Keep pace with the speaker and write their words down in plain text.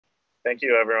Thank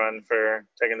you everyone for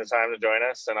taking the time to join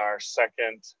us in our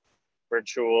second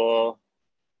virtual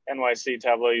NYC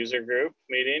Tableau user group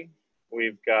meeting.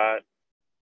 We've got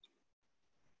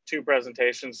two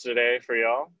presentations today for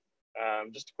y'all.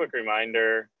 Just a quick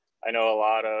reminder, I know a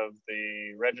lot of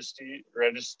the registees,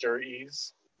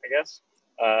 I guess.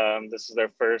 This is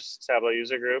their first Tableau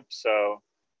user group, so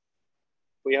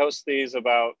we host these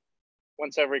about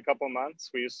once every couple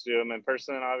months. We used to do them in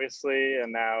person, obviously,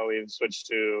 and now we've switched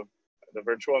to the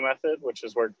virtual method, which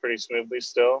has worked pretty smoothly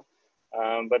still.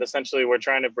 But essentially, we're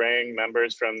trying to bring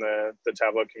members from the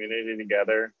Tableau community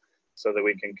together so that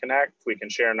we can connect, we can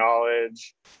share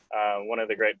knowledge. One of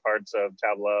the great parts of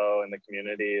Tableau and the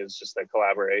community is just the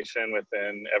collaboration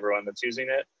within everyone that's using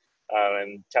it.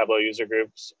 And Tableau user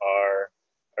groups are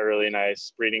a really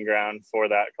nice breeding ground for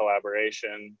that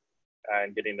collaboration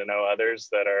and getting to know others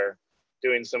that are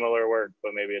doing similar work,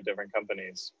 but maybe at different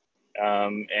companies.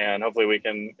 And hopefully we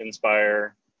can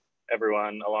inspire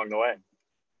everyone along the way.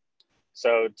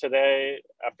 So today,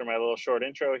 after my little short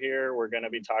intro here, we're going to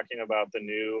be talking about the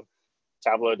new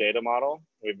Tableau data model.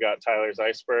 We've got Tyler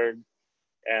Zysberg,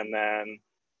 and then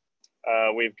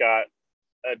we've got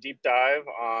a deep dive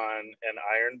on an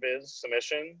IronViz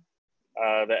submission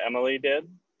that Emily did.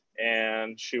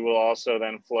 And she will also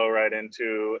then flow right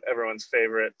into everyone's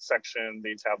favorite section,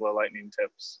 the Tableau Lightning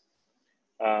Tips.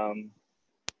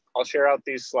 I'll share out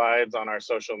these slides on our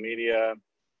social media,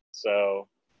 so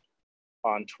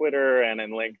on Twitter and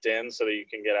in LinkedIn, so that you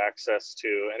can get access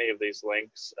to any of these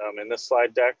links in this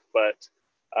slide deck. But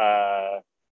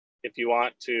if you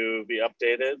want to be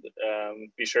updated,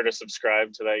 be sure to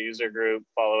subscribe to that user group,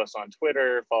 follow us on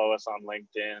Twitter, follow us on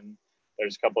LinkedIn.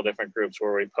 There's a couple different groups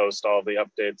where we post all the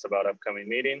updates about upcoming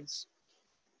meetings.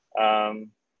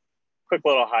 Quick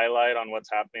little highlight on what's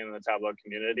happening in the Tableau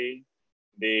community.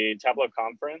 The Tableau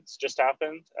conference just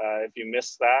happened. If you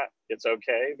missed that, it's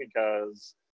okay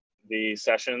because the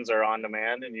sessions are on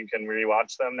demand and you can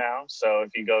rewatch them now. So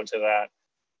if you go to that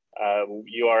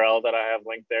URL that I have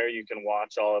linked there, you can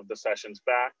watch all of the sessions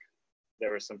back.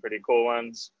 There were some pretty cool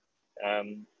ones.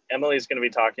 Emily's going to be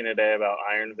talking today about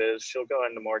IronViz. She'll go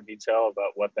into more detail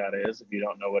about what that is if you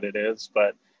don't know what it is.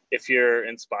 But if you're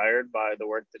inspired by the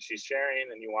work that she's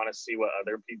sharing and you want to see what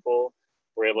other people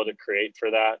were able to create for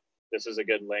that, this is a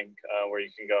good link where you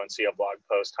can go and see a blog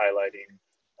post highlighting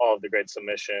all of the great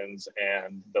submissions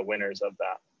and the winners of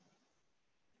that.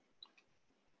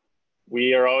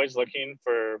 We are always looking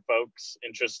for folks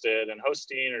interested in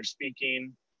hosting or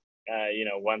speaking. You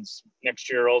know, once next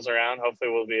year rolls around,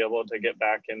 hopefully we'll be able to get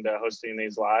back into hosting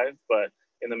these live. But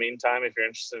in the meantime, if you're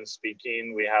interested in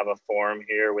speaking, we have a form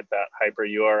here with that hyper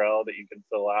URL that you can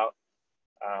fill out.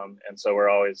 And so we're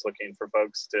always looking for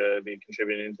folks to be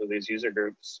contributing to these user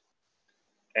groups.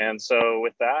 And so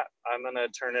with that, I'm going to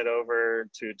turn it over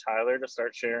to Tyler to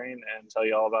start sharing and tell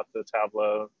you all about the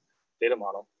Tableau data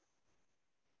model.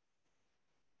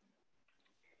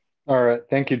 All right,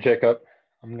 thank you, Jacob.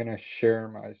 I'm going to share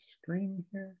my screen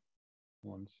here.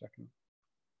 1 second.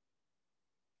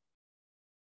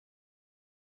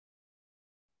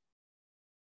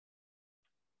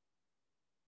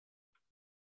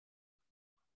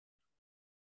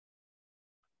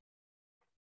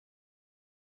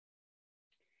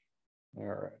 All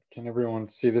right, can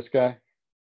everyone see this guy?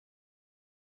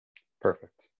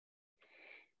 Perfect.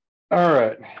 All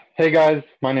right, hey guys,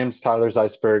 my name is Tyler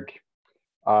Zysberg.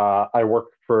 I work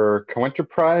for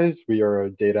CoEnterprise. We are a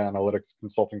data analytics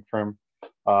consulting firm.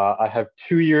 I have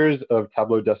 2 years of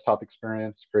Tableau desktop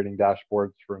experience creating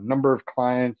dashboards for a number of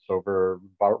clients over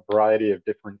a variety of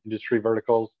different industry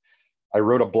verticals. I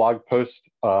wrote a blog post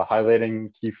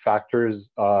highlighting key factors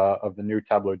of the new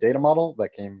Tableau data model that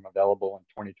came available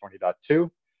in 2020.2.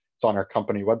 It's on our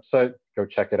company website. Go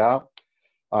check it out.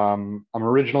 I'm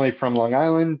originally from Long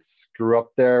Island, grew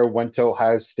up there, went to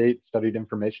Ohio State, studied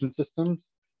information systems.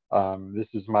 This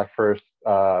is my first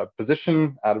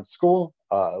position out of school.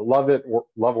 Love it,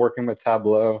 love working with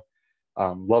Tableau,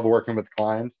 love working with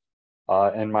clients.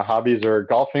 And my hobbies are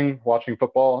golfing, watching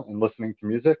football, and listening to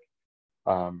music.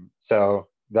 So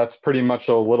that's pretty much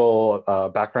a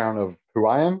little background of who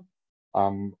I am.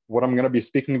 What I'm going to be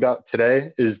speaking about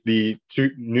today is the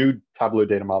new Tableau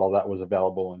data model that was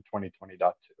available in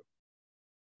 2020.2.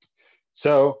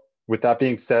 So with that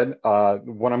being said,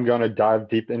 what I'm going to dive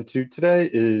deep into today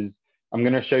is I'm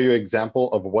going to show you an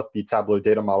example of what the Tableau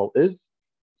data model is,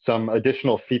 some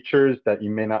additional features that you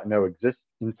may not know exist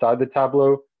inside the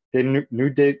Tableau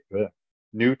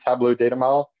new Tableau data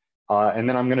model, and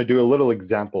then I'm going to do a little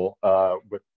example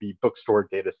with the bookstore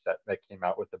data set that came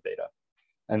out with the beta,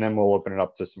 and then we'll open it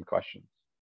up to some questions.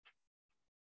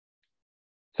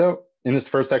 So in this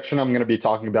first section, I'm going to be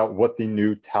talking about what the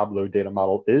new Tableau data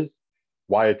model is,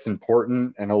 why it's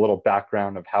important, and a little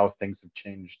background of how things have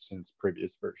changed since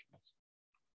previous versions.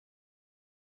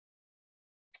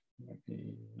 Give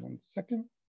me 1 second.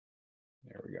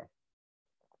 There we go.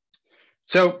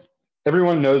 So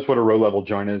everyone knows what a row level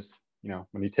join is. You know,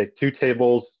 when you take two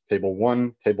tables, table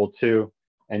 1, table 2,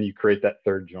 and you create that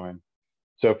third join.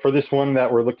 So for this one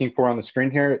that we're looking for on the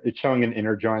screen here, it's showing an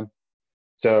inner join.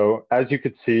 So as you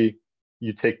could see,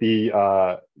 you take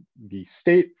the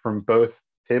state from both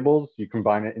tables, you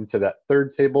combine it into that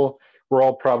third table. We're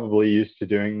all probably used to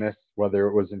doing this, whether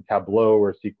it was in Tableau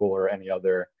or SQL or any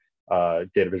other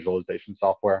data visualization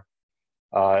software.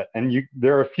 And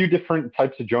there are a few different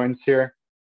types of joins here.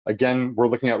 Again, we're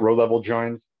looking at row level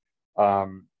joins.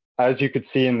 As you could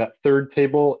see in that third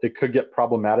table, it could get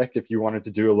problematic if you wanted to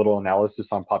do a little analysis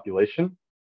on population,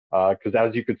 because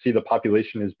as you could see, the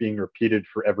population is being repeated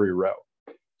for every row.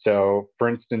 So for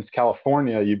instance,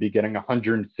 California, you'd be getting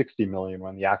 160 million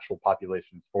when the actual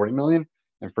population is 40 million.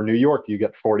 And for New York, you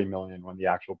get 40 million when the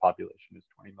actual population is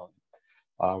 20 million.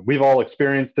 We've all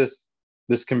experienced this.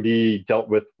 This can be dealt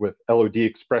with LOD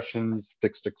expressions,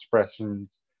 fixed expressions.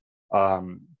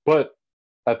 But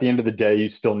at the end of the day, you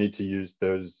still need to use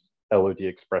those LOD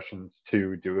expressions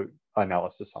to do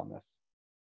analysis on this.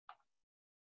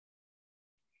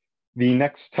 The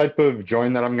next type of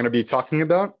join that I'm going to be talking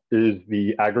about is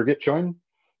the aggregate join.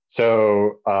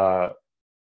 So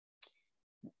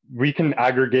we can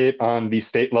aggregate on the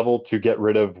state level to get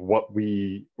rid of what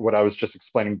I was just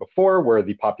explaining before, where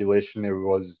the population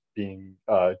was being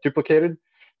duplicated.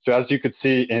 So as you could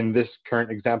see in this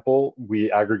current example, we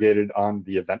aggregated on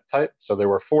the event type. So there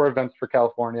were 4 events for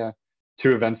California,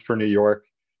 2 events for New York.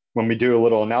 When we do a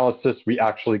little analysis, we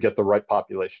actually get the right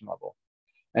population level.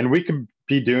 And we could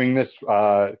be doing this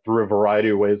through a variety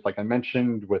of ways, like I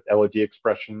mentioned, with LOD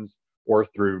expressions or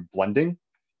through blending.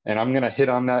 And I'm going to hit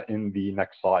on that in the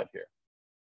next slide here.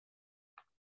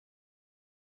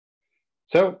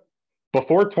 So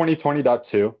before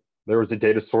 2020.2, there was a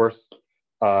data source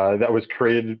that was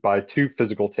created by 2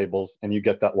 physical tables, and you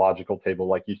get that logical table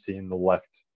like you see in the left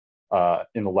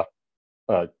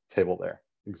table there,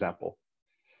 example.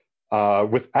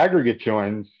 With aggregate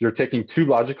joins, you're taking 2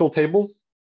 logical tables,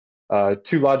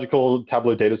 2 logical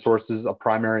Tableau data sources, a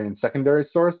primary and secondary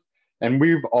source. And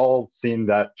we've all seen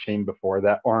that chain before,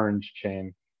 that orange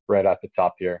chain right at the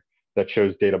top here that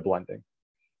shows data blending.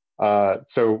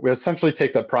 So we essentially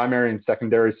take that primary and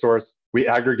secondary source, we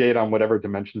aggregate on whatever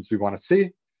dimensions we want to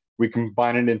see, we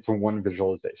combine it into one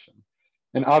visualization.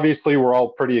 And obviously, we're all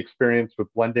pretty experienced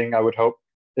with blending, I would hope.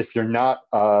 If you're not,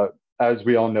 as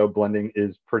we all know, blending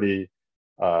is pretty,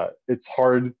 it's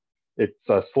hard. It's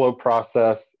a slow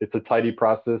process, it's a tidy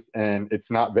process, and it's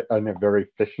not a very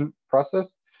efficient process.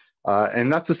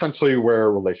 And that's essentially where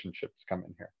relationships come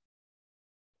in here.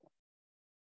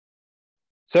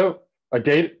 So a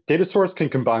data source can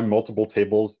combine multiple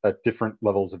tables at different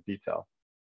levels of detail.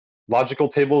 Logical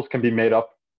tables can be made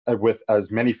up with as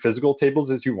many physical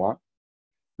tables as you want.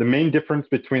 The main difference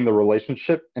between the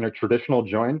relationship and a traditional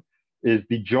join is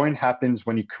the join happens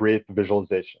when you create the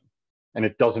visualization, and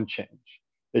it doesn't change.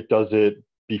 It does it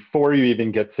before you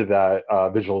even get to that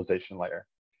visualization layer.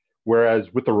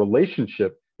 Whereas with a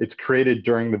relationship, it's created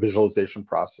during the visualization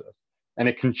process, and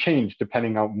it can change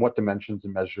depending on what dimensions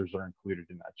and measures are included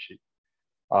in that sheet.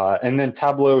 And then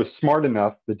Tableau is smart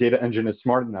enough, the data engine is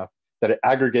smart enough that it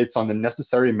aggregates on the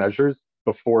necessary measures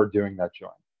before doing that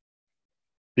join.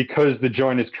 Because the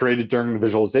join is created during the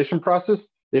visualization process,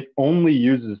 it only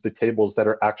uses the tables that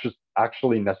are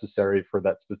actually necessary for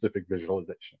that specific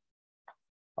visualization.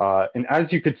 And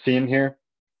as you could see in here,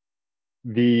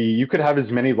 you could have as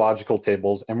many logical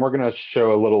tables, and we're going to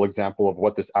show a little example of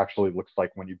what this actually looks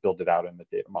like when you build it out in the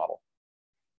data model.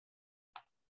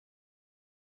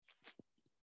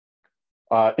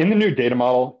 In the new data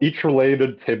model, each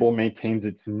related table maintains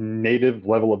its native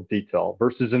level of detail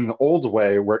versus in the old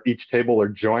way where each table are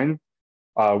joined,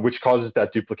 which causes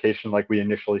that duplication like we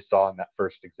initially saw in that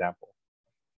first example.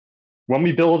 When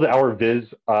we build our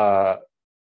viz,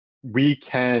 we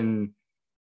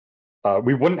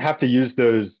wouldn't have to use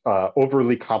those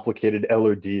overly complicated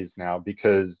LODs now,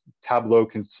 because Tableau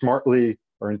can smartly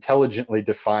or intelligently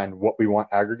define what we want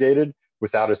aggregated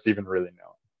without us even really knowing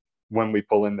when we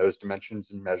pull in those dimensions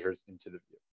and measures into the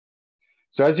view.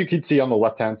 So as you can see on the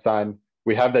left-hand side,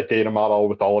 we have that data model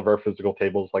with all of our physical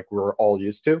tables like we're all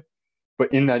used to.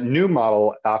 But in that new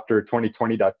model after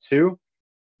 2020.2,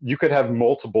 you could have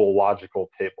multiple logical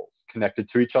tables connected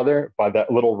to each other by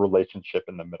that little relationship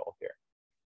in the middle here.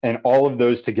 And all of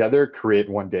those together create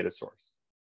one data source.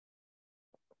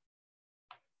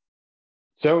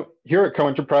 So here at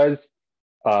CoEnterprise,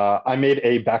 I made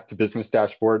a back to business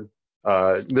dashboard.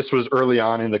 This was early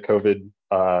on in the COVID,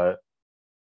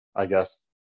 I guess,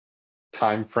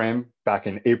 time frame back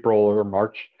in April or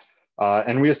March.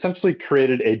 And we essentially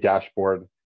created a dashboard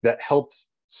that helps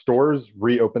stores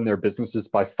reopen their businesses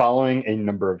by following a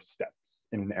number of steps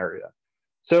in an area.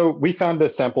 So we found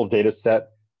a sample data set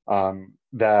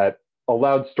that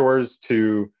allowed stores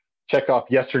to check off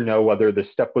yes or no whether the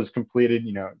step was completed.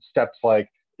 Steps like,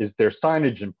 is there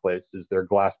signage in place? Is there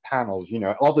glass panels?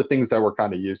 All the things that we're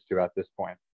kind of used to at this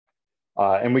point.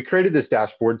 And we created this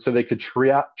dashboard so they could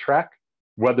track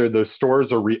whether those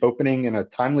stores are reopening in a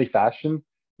timely fashion,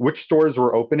 which stores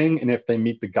were opening, and if they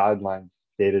meet the guidelines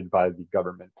stated by the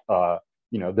government,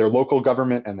 their local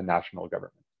government and the national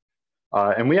government.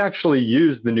 And we actually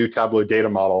used the new Tableau data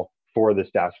model for this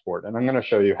dashboard, and I'm going to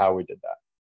show you how we did that.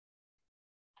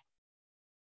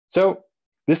 So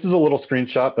this is a little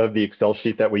screenshot of the Excel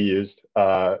sheet that we used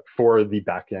for the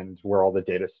backend where all the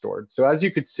data is stored. So as you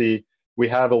could see, we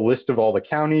have a list of all the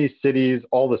counties, cities,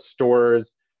 all the stores,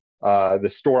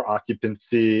 the store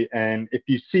occupancy. And if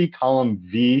you see column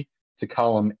V to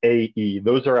column AE,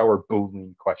 those are our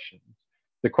Boolean questions.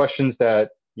 The questions that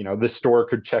the store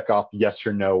could check off yes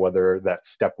or no whether that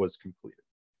step was completed.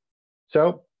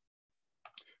 So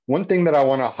one thing that I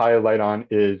want to highlight on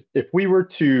is if we were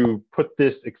to put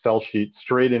this Excel sheet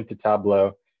straight into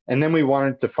Tableau, and then we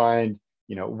wanted to find,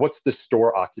 what's the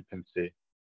store occupancy?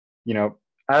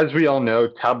 As we all know,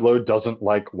 Tableau doesn't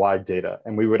like wide data,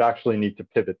 and we would actually need to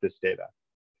pivot this data.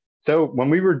 So when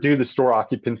we would do the store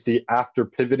occupancy after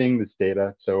pivoting this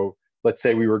data, so let's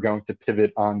say we were going to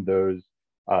pivot on those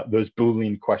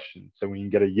Boolean questions, so we can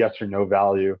get a yes or no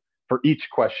value for each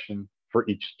question for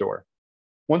each store.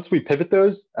 Once we pivot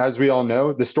those, as we all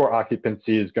know, the store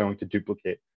occupancy is going to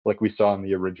duplicate, like we saw in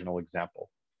the original example.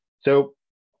 So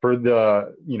for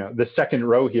the second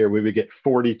row here, we would get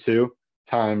 42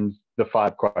 times the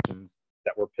 5 questions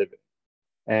that were pivoting.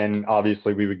 And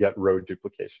obviously we would get row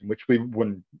duplication, which we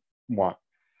wouldn't want.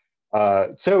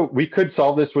 So we could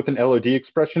solve this with an LOD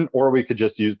expression, or we could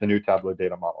just use the new Tableau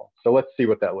data model. So let's see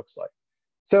what that looks like.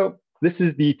 So this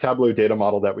is the Tableau data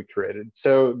model that we created.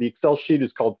 So the Excel sheet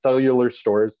is called cellular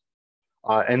stores.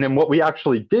 And then what we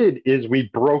actually did is we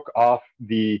broke off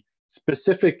the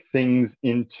specific things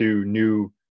into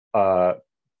new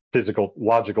physical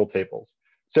logical tables.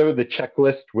 So the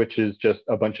checklist, which is just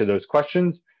a bunch of those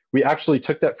questions, we actually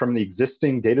took that from the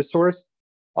existing data source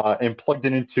and plugged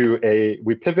it into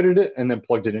we pivoted it and then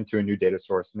plugged it into a new data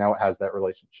source. Now it has that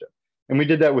relationship. And we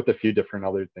did that with a few different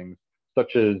other things,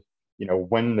 such as,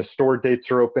 when the store dates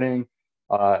are opening.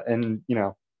 And,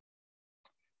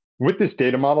 with this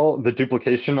data model, the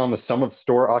duplication on the sum of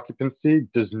store occupancy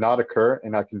does not occur.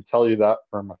 And I can tell you that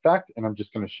from a fact, and I'm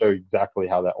just going to show you exactly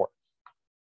how that works.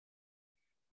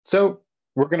 So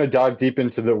we're going to dive deep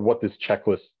into what this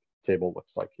checklist table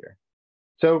looks like here.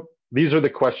 So these are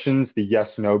the questions, the yes,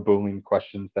 no Boolean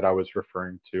questions that I was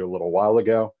referring to a little while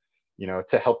ago,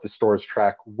 to help the stores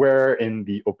track where in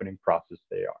the opening process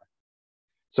they are.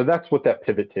 So that's what that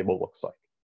pivot table looks like.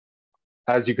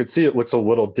 As you can see, it looks a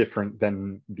little different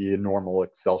than the normal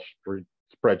Excel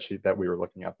spreadsheet that we were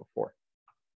looking at before.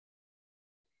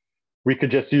 We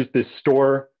could just use this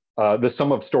the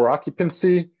sum of store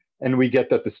occupancy, and we get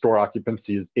that the store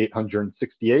occupancy is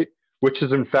 868, which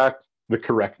is in fact the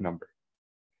correct number.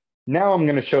 Now I'm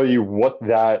going to show you what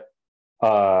that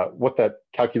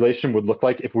calculation would look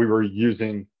like if we were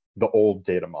using the old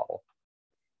data model.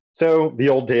 So the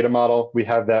old data model, we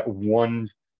have that one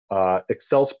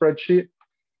Excel spreadsheet.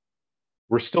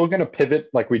 We're still going to pivot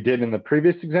like we did in the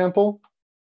previous example.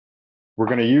 We're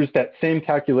going to use that same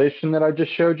calculation that I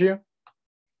just showed you,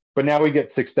 but now we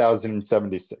get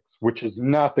 6,076, which is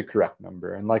not the correct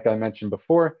number. And like I mentioned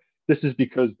before, this is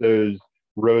because those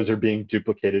rows are being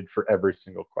duplicated for every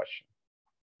single question.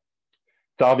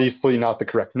 It's obviously not the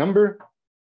correct number.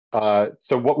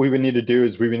 So what we would need to do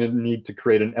is we would need to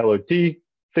create an LOD,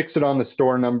 fix it on the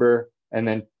store number, and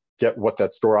then get what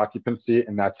that store occupancy,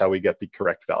 and that's how we get the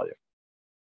correct value.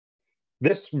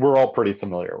 This we're all pretty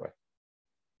familiar with.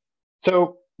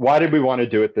 So why did we want to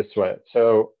do it this way?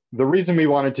 So the reason we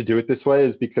wanted to do it this way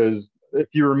is because if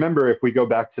you remember, if we go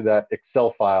back to that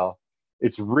Excel file,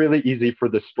 it's really easy for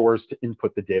the stores to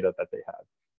input the data that they have.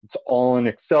 It's all in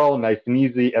Excel, nice and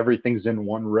easy. Everything's in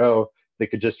one row. They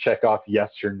could just check off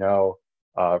yes or no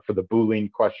for the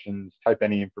Boolean questions, type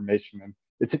any information in.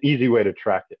 It's an easy way to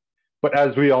track it. But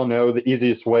as we all know, the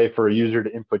easiest way for a user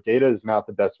to input data is not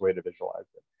the best way to visualize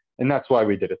it. And that's why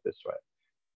we did it this way.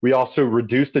 We also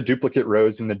reduced the duplicate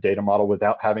rows in the data model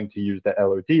without having to use the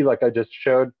LOD like I just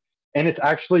showed. And it's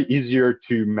actually easier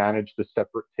to manage the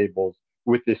separate tables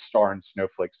with this star and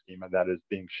snowflake schema that is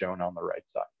being shown on the right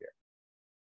side here.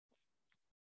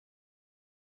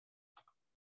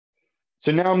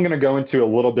 So now I'm going to go into a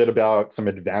little bit about some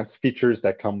advanced features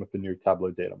that come with the new Tableau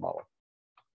data model.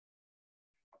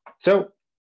 So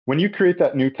when you create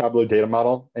that new Tableau data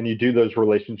model and you do those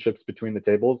relationships between the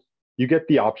tables, you get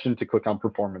the option to click on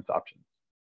performance options.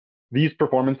 These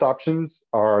performance options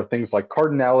are things like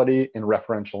cardinality and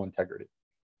referential integrity.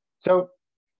 So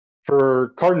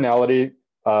for cardinality,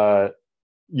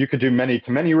 you could do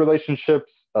many-to-many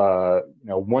relationships,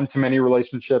 one-to-many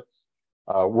relationships.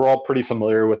 We're all pretty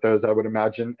familiar with those, I would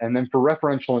imagine. And then for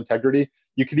referential integrity,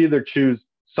 you could either choose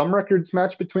some records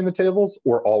match between the tables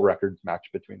or all records match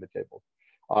between the tables.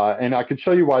 And I could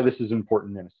show you why this is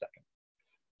important in a second.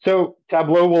 So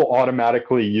Tableau will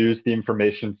automatically use the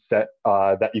information set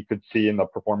that you could see in the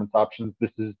performance options.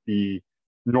 This is the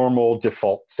normal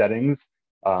default settings.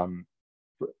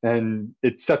 And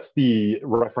it sets the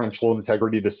referential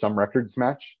integrity to some records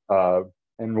match.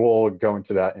 And we'll go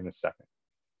into that in a second.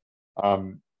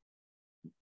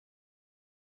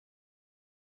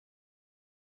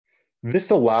 This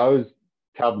allows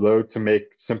Tableau to make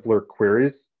simpler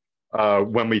queries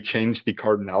when we change the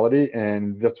cardinality,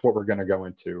 and that's what we're going to go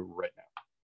into right now.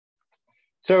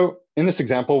 So in this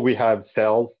example, we have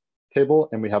sales table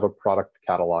and we have a product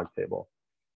catalog table.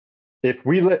 If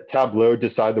we let Tableau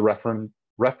decide the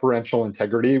referential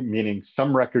integrity, meaning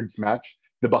some records match,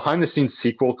 the behind-the-scenes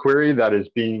SQL query that is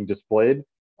being displayed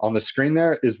on the screen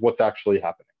there is what's actually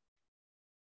happening.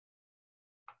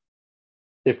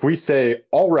 If we say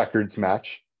all records match,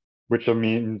 which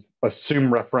means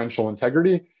assume referential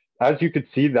integrity, as you could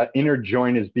see, that inner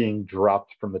join is being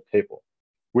dropped from the table,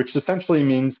 which essentially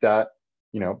means that,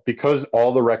 because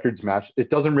all the records match, it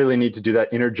doesn't really need to do that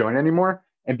inner join anymore.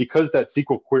 And because that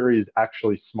SQL query is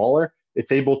actually smaller,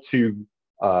 it's able to,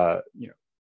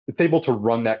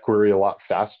 run that query a lot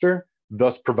faster,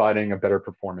 thus providing a better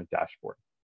performant dashboard.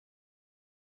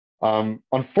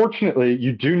 Unfortunately,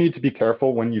 you do need to be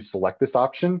careful when you select this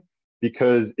option,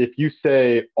 because if you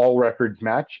say all records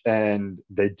match and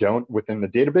they don't within the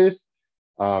database,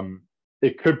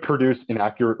 it could produce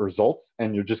inaccurate results,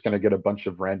 and you're just going to get a bunch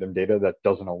of random data that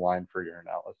doesn't align for your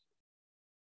analysis.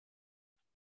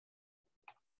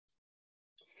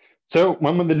 So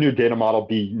when would the new data model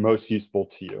be most useful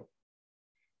to you?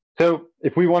 So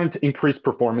if we wanted to increase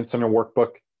performance in a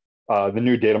workbook, the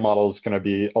new data model is going to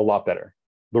be a lot better.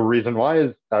 The reason why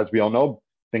is, as we all know,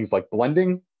 things like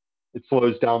blending, it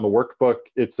slows down the workbook.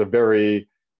 It's a very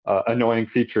annoying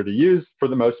feature to use for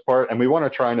the most part, and we want to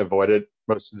try and avoid it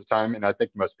most of the time, and I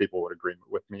think most people would agree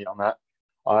with me on that.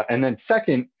 And then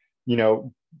second,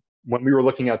 when we were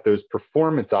looking at those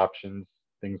performance options,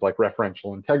 things like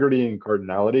referential integrity and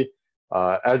cardinality,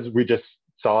 as we just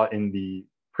saw in the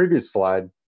previous slide,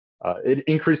 it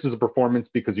increases the performance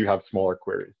because you have smaller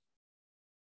queries.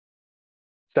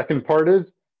 Second part is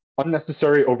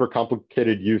unnecessary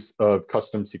overcomplicated use of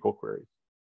custom SQL queries.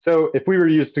 So if we were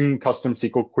using custom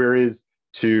SQL queries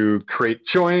to create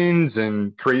joins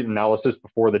and create analysis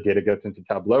before the data gets into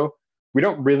Tableau, we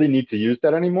don't really need to use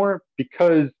that anymore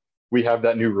because we have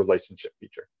that new relationship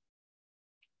feature.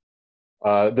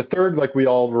 The third, like we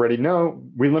already know,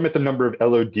 we limit the number of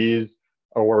LODs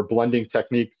or blending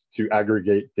techniques to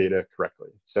aggregate data correctly.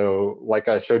 So like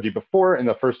I showed you before in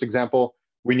the first example,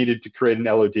 we needed to create an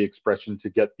LOD expression to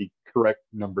get the correct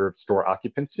number of store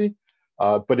occupancy.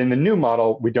 But in the new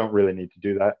model, we don't really need to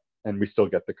do that, and we still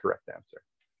get the correct answer.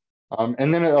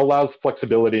 And then it allows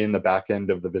flexibility in the back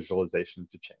end of the visualization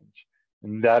to change.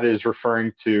 And that is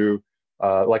referring to,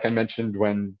 like I mentioned,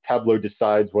 when Tableau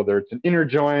decides whether it's an inner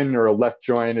join or a left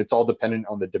join, it's all dependent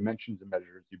on the dimensions and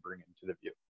measures you bring into the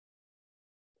view.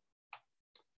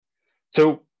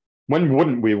 So when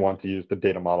wouldn't we want to use the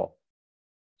data model?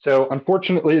 So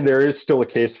unfortunately, there is still a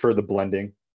case for the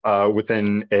blending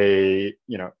within a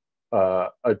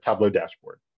Tableau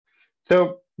dashboard.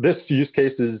 So this use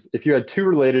case is if you had two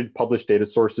related published data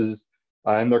sources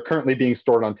and they're currently being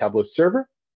stored on Tableau server,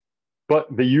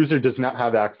 but the user does not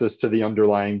have access to the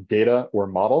underlying data or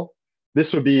model,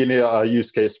 this would be a use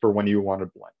case for when you want to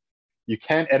blend. You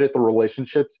can't edit the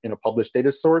relationships in a published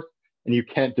data source, and you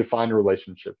can't define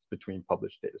relationships between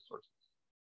published data sources.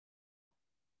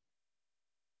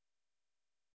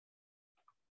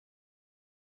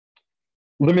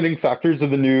 Limiting factors of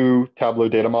the new Tableau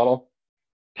data model: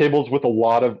 tables with a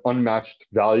lot of unmatched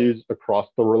values across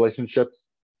the relationships.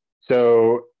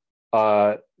 So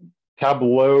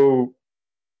Tableau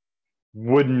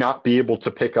would not be able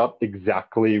to pick up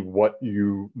exactly what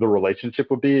the relationship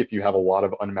would be if you have a lot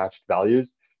of unmatched values.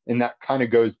 And that kind of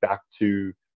goes back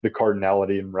to the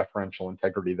cardinality and referential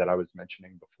integrity that I was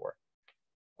mentioning before.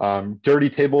 Dirty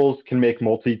tables can make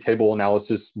multi-table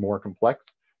analysis more complex.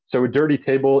 So a dirty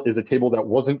table is a table that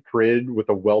wasn't created with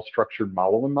a well-structured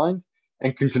model in mind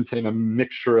and can contain a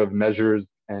mixture of measures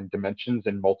and dimensions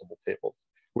in multiple tables,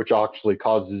 which actually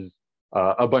causes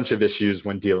a bunch of issues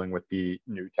when dealing with the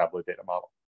new Tableau data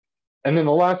model. And then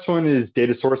the last one is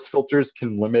data source filters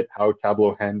can limit how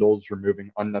Tableau handles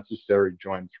removing unnecessary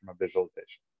joins from a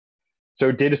visualization.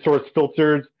 So data source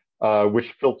filters,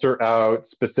 which filter out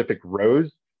specific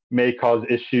rows, may cause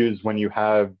issues when you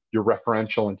have your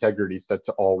referential integrity set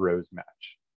to all rows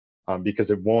match, because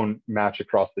it won't match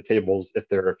across the tables if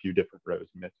there are a few different rows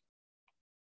missing.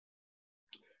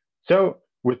 So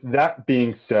with that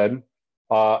being said,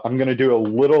 I'm going to do a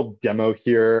little demo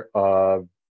here of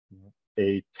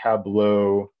a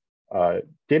Tableau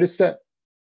data set.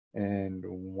 And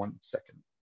 1 second.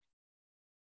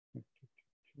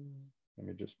 Let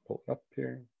me just pull it up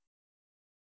here.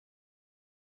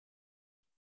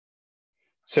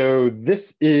 So this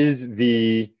is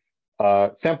the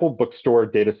sample bookstore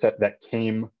data set that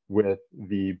came with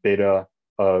the beta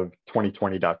of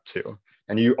 2020.2.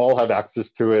 And you all have access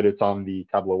to it. It's on the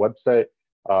Tableau website.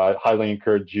 I highly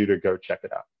encourage you to go check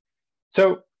it out.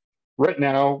 So right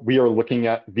now, we are looking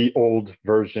at the old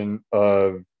version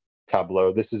of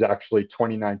Tableau. This is actually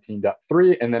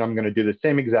 2019.3, and then I'm going to do the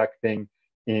same exact thing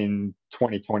in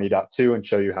 2020.2 and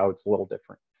show you how it's a little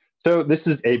different. So this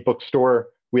is a bookstore.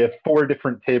 We have 4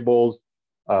 different tables.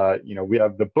 We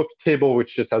have the book table,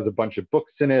 which just has a bunch of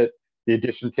books in it. The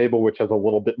edition table, which has a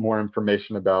little bit more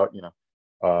information about,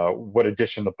 what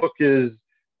edition the book is.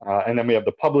 And then we have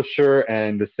the publisher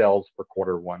and the sales for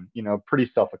Q1,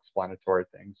 pretty self-explanatory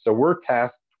things. So we're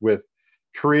tasked with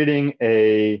creating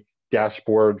a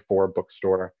dashboard for a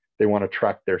bookstore. They want to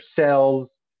track their sales.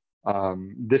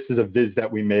 This is a viz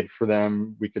that we made for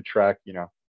them. We could track,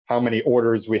 how many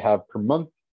orders we have per month.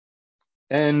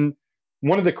 And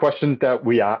one of the questions that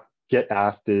we get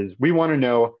asked is, we want to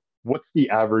know what's the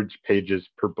average pages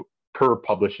per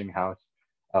publishing house.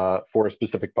 For a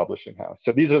specific publishing house.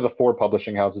 So these are the 4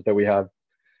 publishing houses that we have.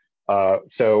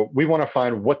 So we want to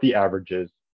find what the average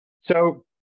is. So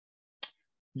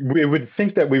we would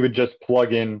think that we would just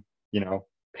plug in,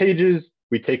 pages.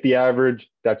 We take the average.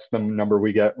 That's the number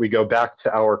we get. We go back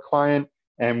to our client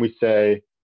and we say,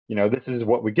 this is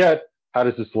what we get. How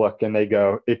does this look? And they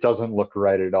go, it doesn't look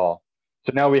right at all.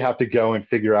 So now we have to go and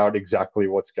figure out exactly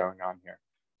what's going on here.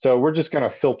 So we're just going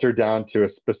to filter down to a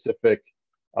specific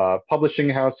publishing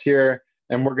house here,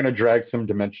 and we're going to drag some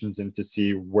dimensions in to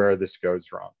see where this goes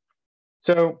wrong.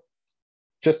 So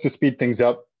just to speed things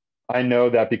up, I know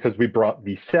that because we brought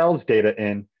the sales data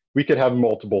in, we could have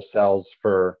multiple sales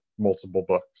for multiple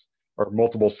books or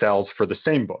multiple sales for the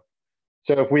same book.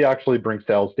 So if we actually bring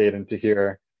sales data into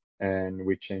here and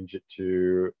we change it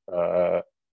to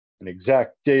an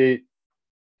exact date,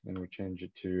 and we change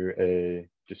it to a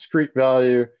discrete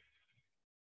value,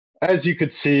 as you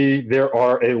could see, there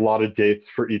are a lot of dates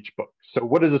for each book. So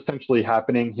what is essentially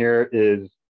happening here is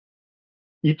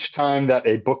each time that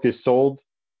a book is sold,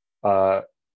 no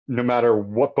matter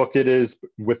what book it is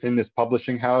within this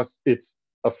publishing house, it's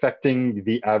affecting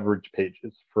the average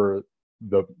pages for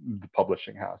the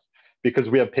publishing house, because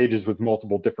we have pages with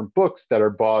multiple different books that are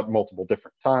bought multiple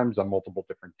different times on multiple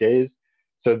different days.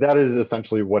 So that is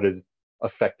essentially what is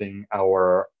affecting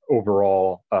our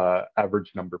overall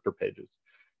average number for pages.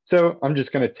 So I'm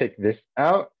just going to take this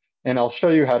out and I'll show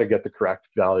you how to get the correct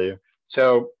value.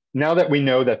 So now that we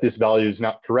know that this value is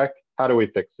not correct, how do we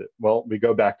fix it? Well, we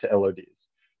go back to LODs.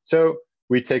 So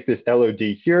we take this LOD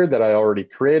here that I already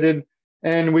created,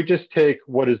 and we just take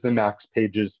what is the max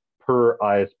pages per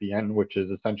ISBN, which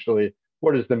is essentially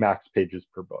what is the max pages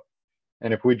per book.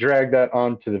 And if we drag that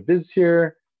onto the viz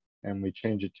here and we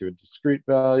change it to a discrete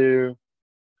value,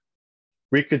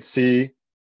 we could see,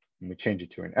 and we change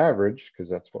it to an average because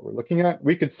that's what we're looking at,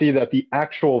 we could see that the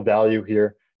actual value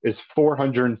here is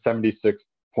 476.122.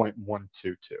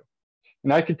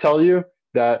 And I could tell you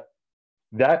that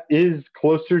that is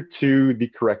closer to the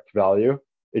correct value.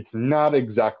 It's not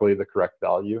exactly the correct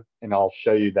value, and I'll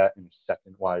show you that in a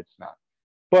second why it's not.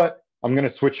 But I'm going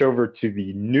to switch over to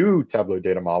the new Tableau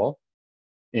data model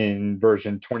in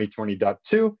version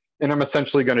 2020.2, and I'm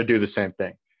essentially going to do the same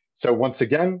thing. So once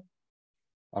again,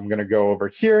 I'm going to go over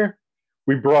here.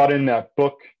 We brought in that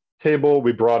book table.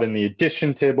 We brought in the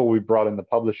edition table. We brought in the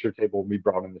publisher table. We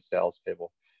brought in the sales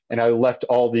table. And I left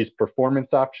all these performance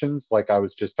options, like I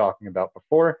was just talking about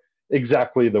before,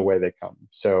 exactly the way they come.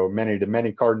 So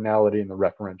many-to-many cardinality and the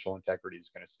referential integrity is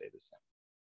going to stay the same.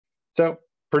 So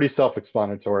pretty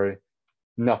self-explanatory,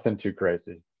 nothing too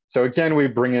crazy. So again, we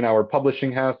bring in our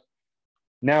publishing house.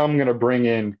 Now I'm going to bring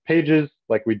in pages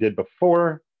like we did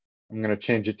before. I'm going to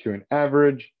change it to an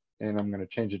average, and I'm going to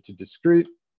change it to discrete.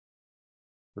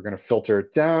 We're going to filter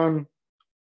it down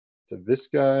to this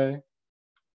guy.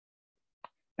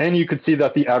 And you can see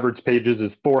that the average pages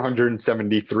is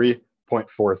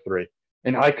 473.43.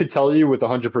 And I could tell you with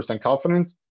 100% confidence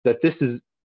that this is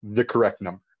the correct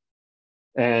number.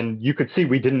 And you could see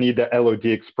we didn't need the LOD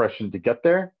expression to get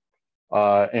there.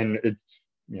 And it's,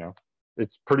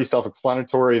 it's pretty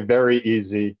self-explanatory, very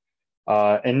easy.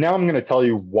 And now I'm going to tell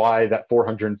you why that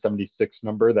 476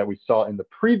 number that we saw in the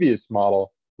previous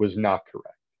model was not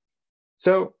correct.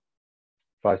 So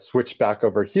if I switch back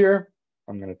over here,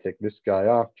 I'm going to take this guy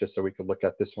off just so we can look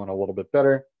at this one a little bit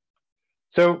better.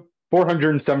 So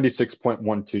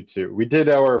 476.122. We did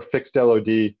our fixed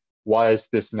LOD. Why is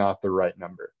this not the right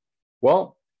number?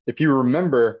 Well, if you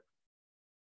remember,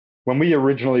 when we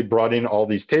originally brought in all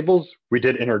these tables, we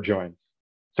did inner joins.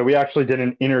 So we actually did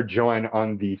an inner join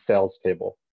on the sales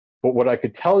table. But what I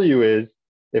could tell you is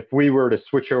if we were to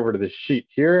switch over to this sheet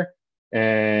here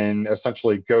and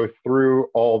essentially go through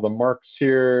all the marks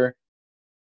here,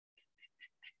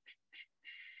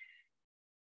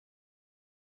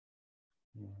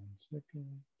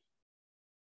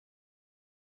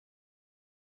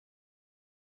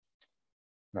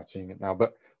 not seeing it now,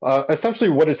 but essentially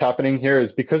what is happening here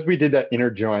is because we did that inner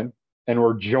join and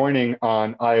we're joining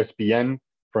on ISBN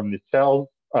from the sales,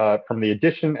 from the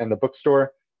edition and the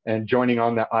bookstore, and joining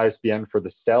on that ISBN for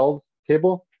the sales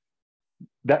table,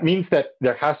 that means that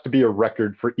there has to be a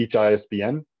record for each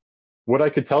ISBN. What I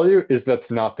could tell you is that's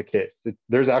not the case.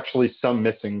 There's actually some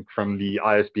missing from the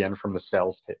ISBN from the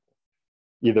sales table,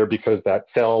 either because that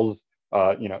sales,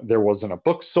 there wasn't a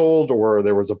book sold, or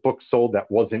there was a book sold that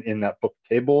wasn't in that book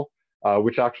table,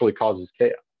 which actually causes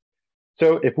chaos.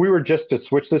 So if we were just to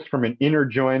switch this from an inner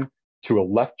join to a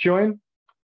left join,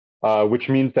 which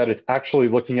means that it's actually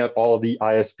looking at all of the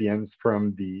ISBNs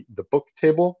from the book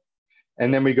table,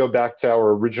 and then we go back to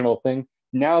our original thing,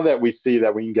 now that we see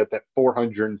that we can get that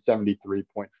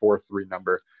 473.43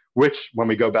 number, which when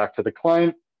we go back to the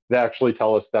client, they actually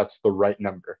tell us that's the right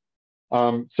number.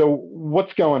 So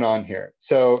what's going on here?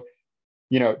 So,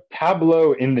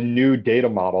 Tableau in the new data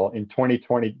model in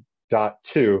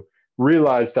 2020.2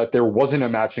 realized that there wasn't a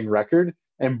matching record,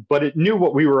 but it knew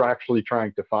what we were actually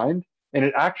trying to find, and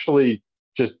it actually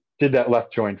just did that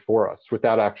left join for us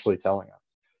without actually telling us,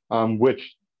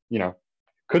 which,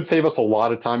 could save us a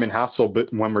lot of time and hassle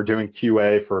when we're doing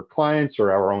QA for clients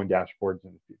or our own dashboards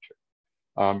in the future.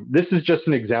 This is just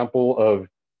an example of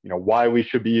why we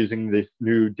should be using this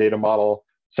new data model,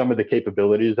 some of the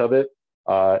capabilities of it.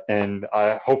 And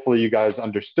hopefully you guys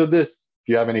understood this. If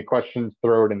you have any questions,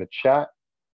 throw it in the chat.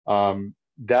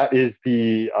 That is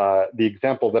the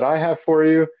example that I have for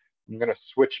you. I'm going to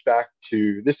switch back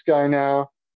to this guy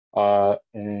now.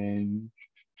 And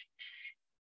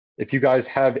if you guys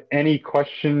have any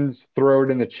questions, throw it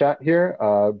in the chat here.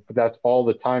 But that's all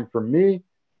the time for me.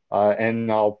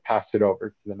 And I'll pass it over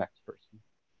to the next person.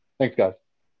 Thanks, guys.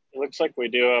 It looks like we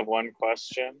do have one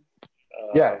question.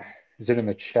 Yeah, is it in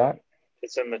the chat?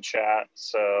 It's in the chat,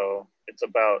 so it's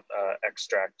about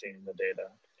extracting the data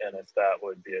and if that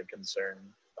would be a concern.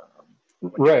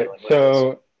 Right,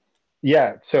 so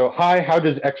yeah, so hi, how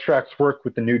does extracts work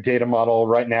with the new data model?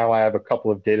 Right now I have a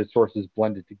couple of data sources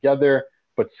blended together,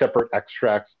 but separate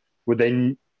extracts. Would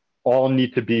they all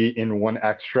need to be in one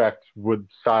extract? Would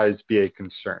size be a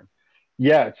concern?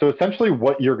 Yeah, so essentially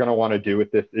what you're gonna wanna do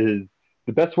with this is,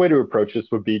 the best way to approach this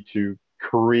would be to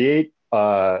create,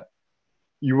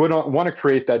 you would want to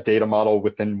create that data model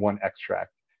within one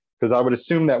extract. Because I would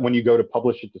assume that when you go to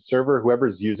publish it to server,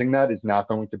 whoever's using that is not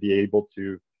going to be able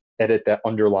to edit that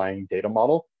underlying data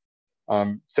model.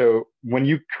 So when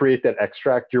you create that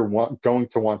extract, you're going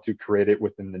to want to create it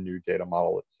within the new data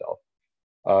model itself.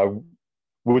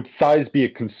 Would size be a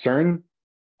concern?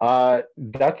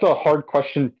 That's a hard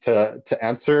question to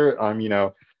answer.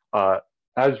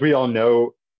 As we all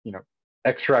know,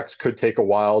 extracts could take a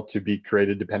while to be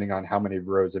created depending on how many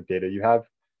rows of data you have.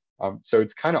 So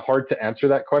it's kind of hard to answer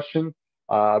that question.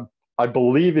 I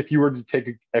believe if you were to take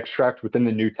an extract within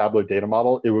the new Tableau data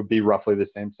model, it would be roughly the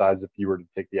same size if you were to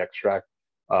take the extract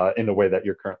in the way that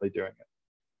you're currently doing it.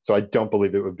 So I don't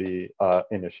believe it would be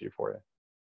an issue for you.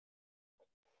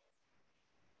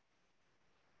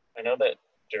 I know that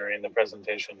during the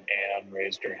presentation, Anne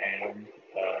raised her hand.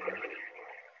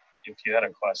 If you had a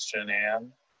question,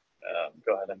 Anne,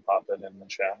 go ahead and pop it in the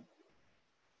chat.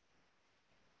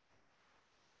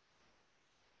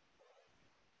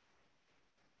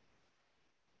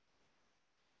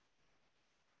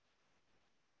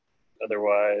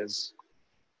 Otherwise,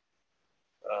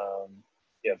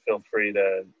 yeah, feel free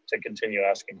to continue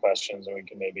asking questions and we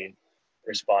can maybe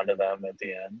respond to them at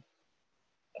the end.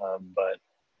 But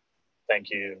thank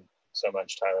you so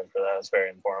much, Tyler, for that. It's very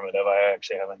informative. I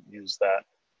actually haven't used that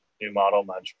new model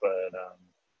much, but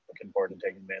looking forward to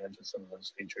taking advantage of some of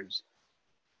those features.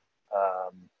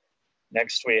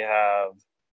 Next, we have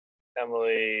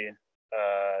Emily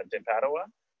de Padua,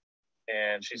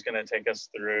 and she's going to take us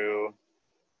through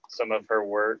some of her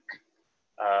work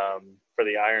for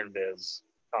the Iron Viz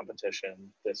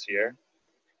competition this year.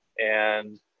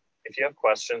 And if you have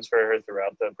questions for her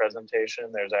throughout the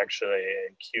presentation, there's actually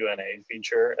a Q&A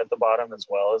feature at the bottom as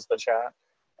well as the chat.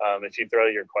 If you throw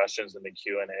your questions in the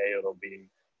Q&A, it'll be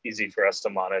easy for us to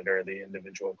monitor the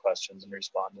individual questions and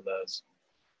respond to those.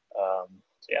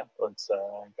 So yeah, let's go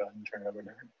ahead and turn it over to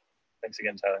her. Thanks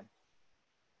again, Tyler.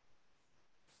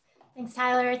 Thanks,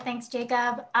 Tyler. Thanks,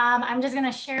 Jacob. I'm just going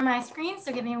to share my screen,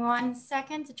 so give me 1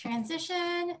 second to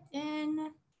transition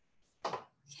in.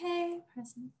 Okay,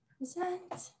 present.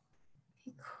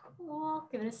 Okay, cool.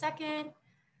 Give it a second.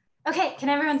 Okay, can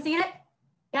everyone see it?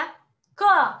 Yeah,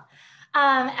 cool.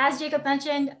 As Jacob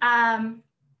mentioned,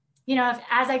 you know,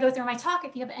 as I go through my talk,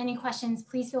 if you have any questions,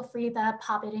 please feel free to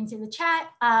pop it into the chat.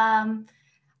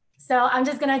 So I'm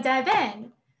just going to dive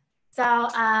in. So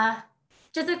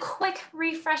just a quick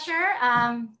refresher,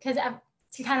 because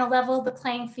to kind of level the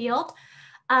playing field.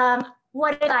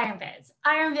 What is Iron Viz?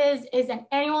 Iron Viz is an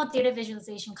annual data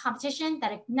visualization competition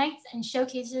that ignites and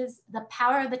showcases the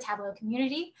power of the Tableau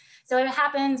community. So it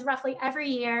happens roughly every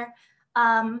year.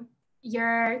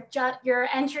 Your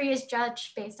entry is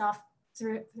judged based off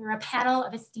through a panel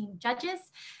of esteemed judges.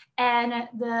 And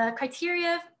the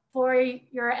criteria for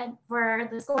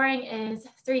the scoring is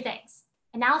 3 things: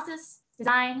 analysis,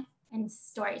 design, and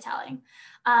storytelling.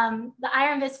 The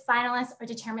Iron Viz finalists are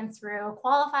determined through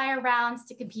qualifier rounds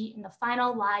to compete in the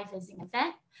final live Vizzing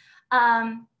event.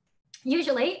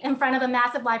 Usually in front of a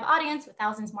massive live audience with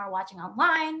thousands more watching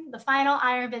online. The final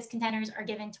Iron Viz contenders are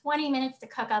given 20 minutes to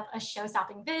cook up a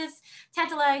show-stopping viz,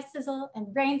 tantalize, sizzle, and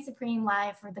reign supreme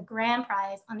live for the grand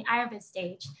prize on the Iron Viz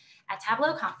stage at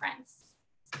Tableau conference.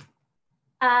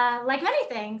 Like many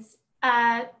things,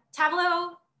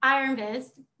 Tableau Iron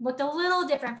Viz looked a little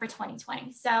different for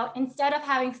 2020. So instead of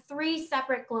having 3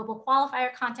 separate global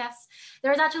qualifier contests,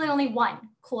 there was actually only 1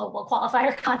 global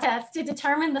qualifier contest to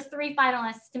determine the 3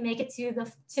 finalists to make it to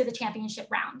the championship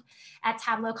round at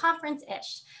Tableau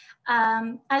conference-ish.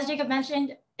 As Jacob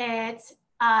mentioned,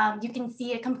 you can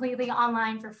see it completely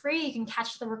online for free. You can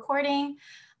catch the recording.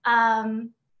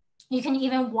 You can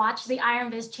even watch the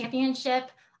Iron Viz championship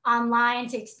online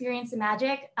to experience the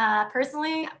magic.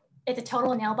 Personally, it's a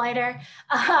total nail biter.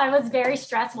 I was very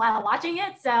stressed while watching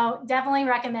it, so definitely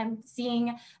recommend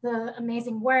seeing the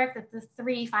amazing work that the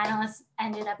 3 finalists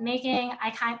ended up making.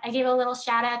 I gave a little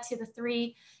shout out to the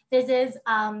 3 Vizzes,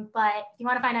 but if you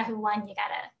want to find out who won, you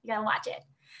gotta watch it.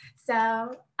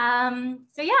 So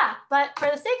yeah, but for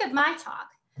the sake of my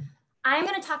talk, I'm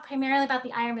going to talk primarily about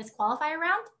the Iron Viz qualifier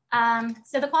round.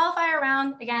 So the qualifier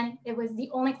round, again, it was the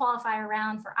only qualifier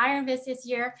round for Iron Viz this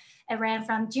year. It ran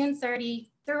from June 30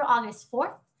 through August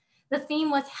 4th. The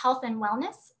theme was health and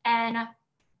wellness. And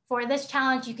for this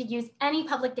challenge, you could use any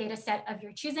public data set of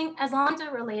your choosing as long as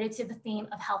it related to the theme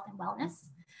of health and wellness.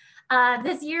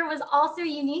 This year was also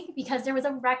unique because there was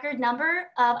a record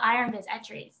number of Iron Viz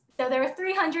entries. So there were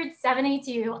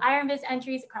 372 Iron Viz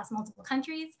entries across multiple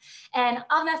countries. And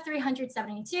of that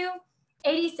 372,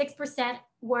 86%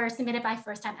 were submitted by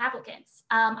first-time applicants.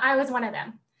 I was one of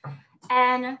them.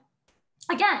 And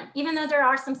again, even though there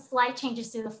are some slight changes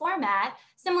to the format,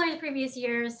 similar to previous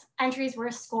years, entries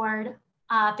were scored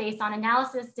based on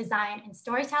analysis, design, and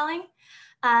storytelling.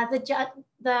 And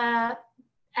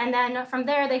then from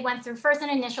there, they went through first an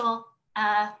initial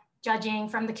judging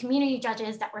from the community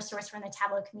judges that were sourced from the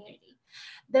Tableau community.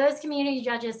 Those community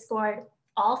judges scored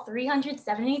all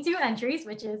 372 entries,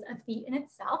 which is a feat in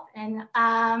itself. And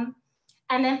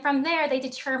then from there, they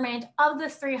determined of the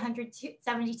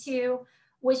 372,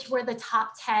 which were the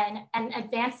top 10, and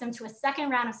advanced them to a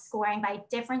second round of scoring by a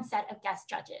different set of guest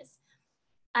judges.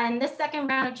 And this second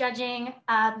round of judging,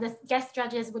 the guest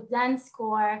judges would then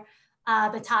score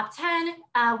the top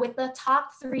 10, with the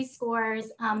top 3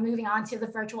 scores moving on to the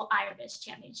virtual Iron Viz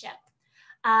championship.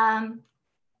 And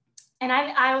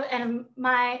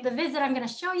the viz that I'm going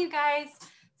to show you guys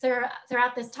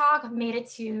throughout this talk made it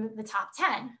to the top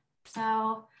 10.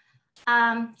 So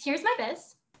here's my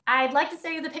viz. I'd like to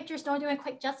say the pictures don't do it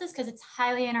quick justice because it's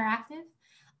highly interactive.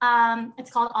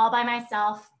 It's called All By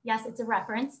Myself. Yes, it's a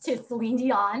reference to Celine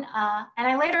Dion. And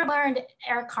I later learned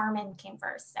Eric Carmen came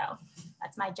first. So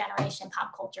that's my generation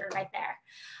pop culture right there.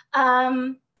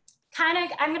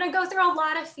 I'm gonna go through a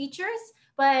lot of features,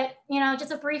 but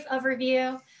just a brief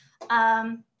overview.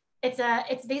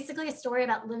 It's basically a story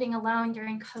about living alone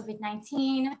during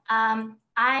COVID-19.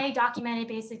 I documented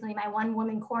basically my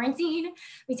one-woman quarantine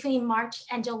between March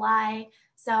and July.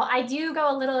 So I do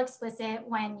go a little explicit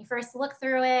when you first look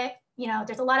through it.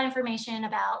 There's a lot of information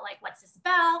about like, what's this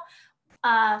about?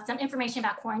 Some information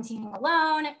about quarantining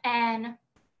alone and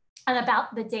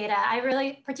about the data. I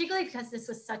really, particularly because this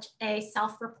was such a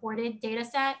self-reported data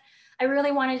set, I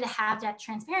really wanted to have that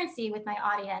transparency with my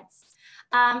audience.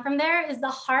 From there is the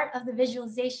heart of the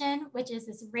visualization, which is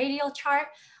this radial chart.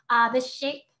 The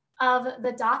shape of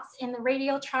the dots in the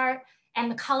radial chart and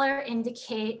the color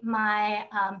indicate my,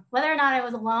 whether or not I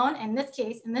was alone. In this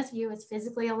case, in this view, is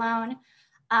physically alone.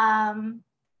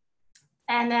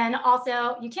 And then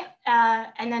also you can't,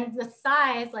 and then the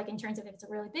size, like in terms of if it's a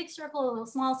really big circle, a little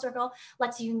small circle,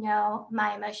 lets you know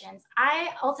my emotions. I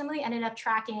ultimately ended up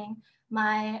tracking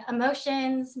my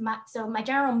emotions, so my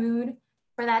general mood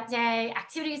for that day,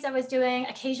 activities I was doing,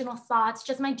 occasional thoughts,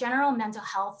 just my general mental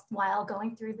health while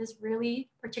going through this really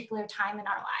particular time in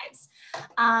our lives.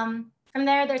 From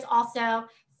there, there's also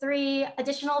 3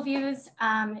 additional views.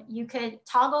 You could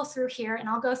toggle through here, and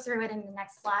I'll go through it in the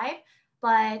next slide.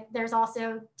 But there's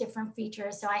also different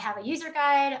features. So I have a user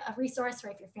guide, a resource for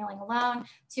if you're feeling alone,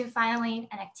 to finally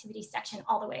an activity section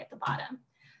all the way at the bottom.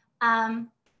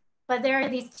 But there are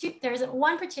there's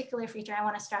one particular feature I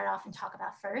want to start off and talk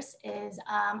about first is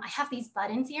I have these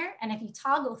buttons here. And if you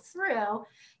toggle through,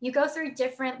 you go through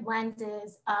different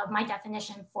lenses of my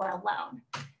definition for alone.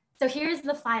 So here's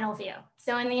the final view.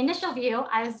 So in the initial view,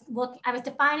 I was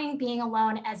defining being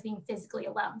alone as being physically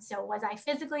alone. So was I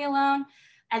physically alone?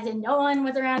 As in no one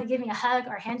was around to give me a hug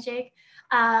or a handshake.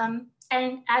 And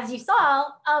as you saw,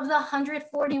 of the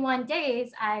 141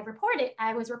 days I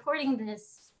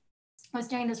was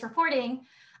doing this reporting,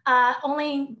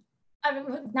 only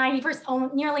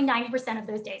 90%, nearly 90% of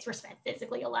those days were spent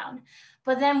physically alone.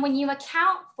 But then when you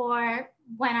account for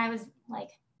when I was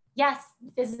like, yes,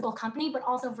 physical company, but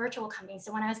also virtual company.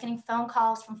 So when I was getting phone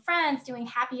calls from friends, doing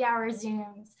happy hour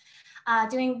Zooms,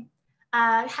 having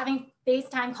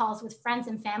FaceTime calls with friends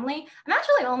and family, I'm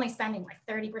actually only spending like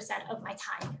 30% of my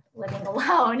time living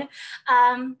alone,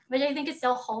 which I think is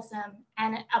so wholesome.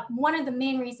 And one of the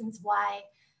main reasons why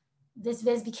this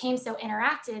viz became so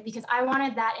interactive, because I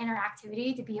wanted that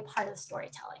interactivity to be a part of the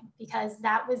storytelling, because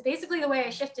that was basically the way I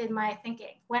shifted my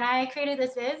thinking. When I created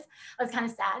this viz, I was kind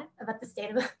of sad about the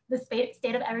state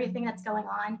of everything that's going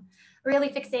on, really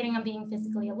fixating on being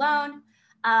physically alone.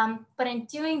 But in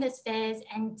doing this viz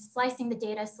and slicing the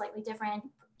data slightly different,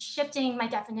 shifting my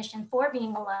definition for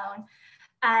being alone,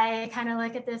 I kind of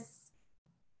look at this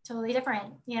totally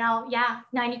different. Yeah,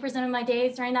 90% of my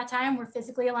days during that time were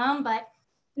physically alone, but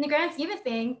in the grand scheme of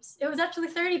things, it was actually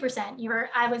 30%.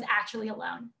 I was actually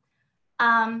alone.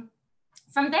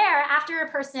 From there, after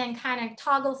a person kind of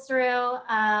toggles through,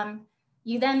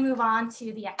 you then move on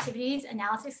to the activities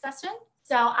analysis session.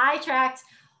 So I tracked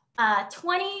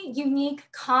 20 unique,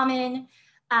 common,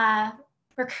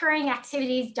 recurring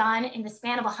activities done in the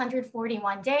span of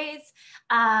 141 days.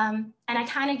 And I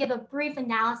kind of give a brief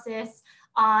analysis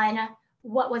on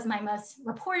what was my most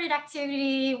reported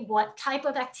activity, what type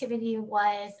of activity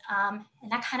was,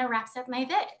 and that kind of wraps up my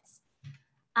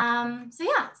vids. So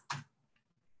yeah.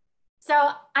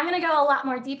 So I'm gonna go a lot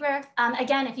more deeper.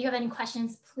 Again, if you have any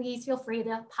questions, please feel free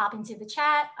to pop into the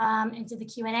chat, into the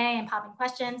Q&A and pop in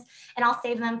questions, and I'll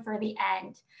save them for the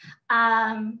end.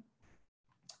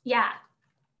 Yeah.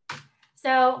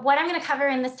 So what I'm gonna cover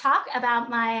in this talk about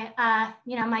my,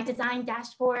 my design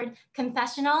dashboard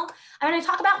confessional, I'm gonna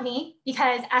talk about me,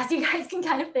 because as you guys can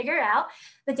kind of figure out,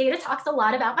 the data talks a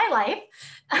lot about my life.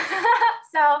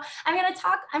 So I'm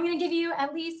gonna give you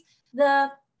at least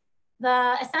the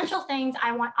essential things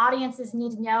I want audiences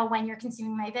need to know when you're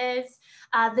consuming my viz,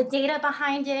 the data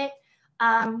behind it,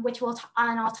 which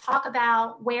I'll talk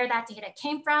about where that data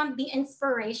came from, the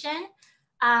inspiration,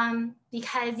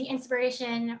 because the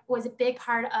inspiration was a big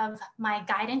part of my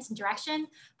guidance and direction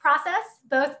process,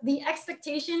 both the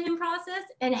expectation and process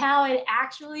and how it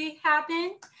actually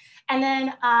happened. And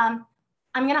then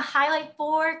I'm gonna highlight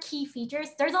 4 key features.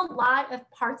 There's a lot of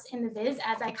parts in the viz,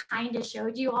 as I kind of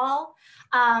showed you all.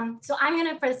 So I'm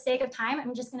gonna, for the sake of time,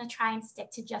 I'm just gonna try and stick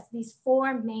to just these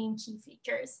 4 main key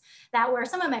features that were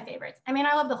some of my favorites. I mean,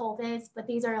 I love the whole viz, but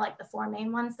these are like the 4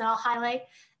 main ones that I'll highlight.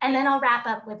 And then I'll wrap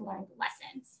up with learned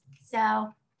lessons.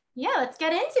 So yeah, let's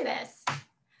get into this.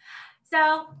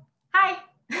 So, hi.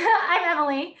 I'm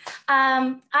Emily.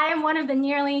 I am one of the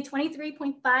nearly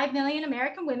 23.5 million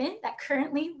American women that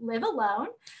currently live alone.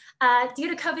 Due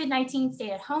to COVID-19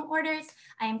 stay-at-home orders,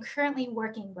 I am currently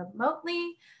working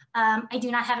remotely. I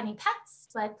do not have any pets,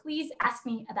 but please ask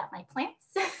me about my plants.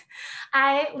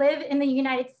 I live in the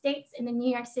United States in the New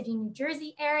York City, New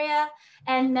Jersey area,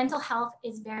 and mental health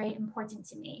is very important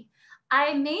to me.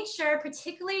 I made sure,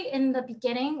 particularly in the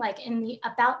beginning, like in the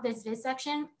About This Viz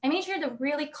section, I made sure to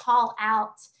really call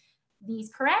out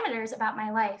these parameters about my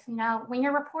life. You know, when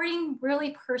you're reporting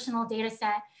really personal data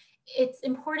set, it's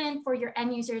important for your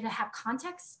end user to have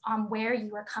context on where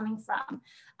you are coming from.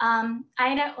 I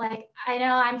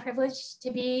know I'm privileged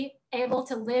to be able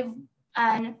to live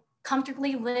and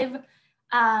comfortably live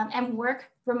and work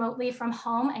remotely from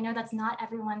home. I know that's not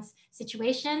everyone's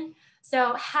situation.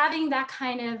 So having that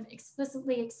kind of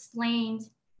explicitly explained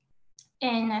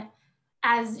in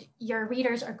as your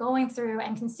readers are going through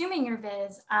and consuming your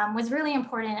viz was really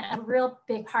important and a real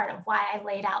big part of why I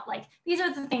laid out, like, these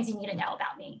are the things you need to know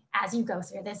about me as you go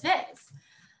through this viz.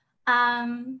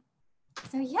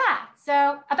 So yeah,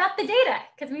 so about the data,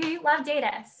 because we love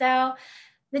data. So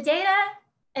the data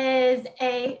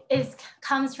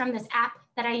comes from this app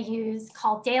that I use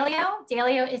called Dailyo.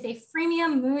 Dailyo is a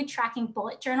freemium mood tracking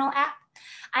bullet journal app.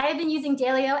 I have been using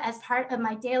Dailyo as part of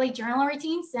my daily journal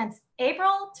routine since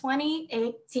April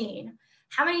 2018.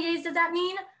 How many days does that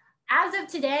mean? As of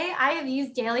today, I have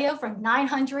used Dailyo for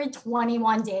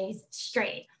 921 days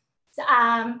straight. So,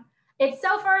 it's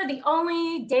so far the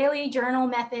only daily journal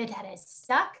method that has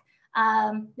stuck.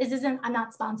 I'm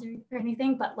not sponsored or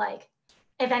anything, but like,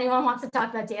 if anyone wants to talk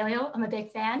about Dailyo, I'm a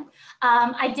big fan.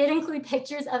 I did include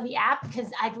pictures of the app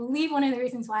because I believe one of the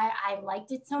reasons why I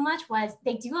liked it so much was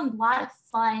they do a lot of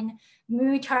fun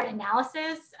mood chart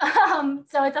analysis.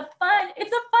 So it's a fun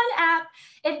app.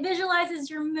 It visualizes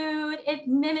your mood. It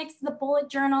mimics the bullet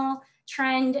journal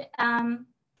trend.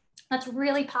 That's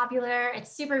really popular.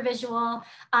 It's super visual.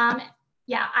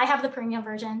 Yeah, I have the premium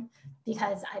version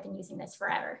because I've been using this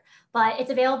forever, but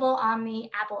it's available on the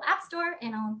Apple App Store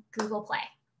and on Google Play.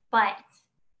 But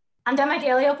I'm done my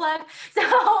Dailyo plug. So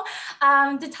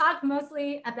to talk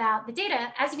mostly about the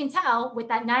data, as you can tell with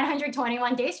that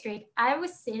 921 day streak, I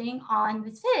was sitting on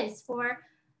this viz for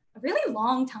a really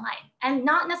long time, and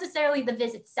not necessarily the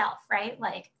viz itself, right?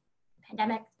 Like, the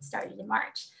pandemic started in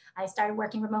March. I started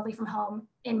working remotely from home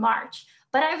in March,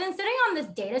 but I've been sitting on this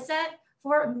data set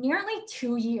for nearly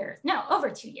 2 years, no, over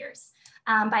 2 years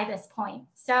by this point.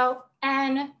 So,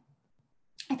 and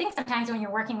I think sometimes when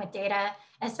you're working with data,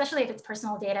 especially if it's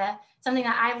personal data, something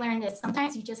that I've learned is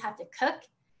sometimes you just have to cook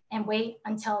and wait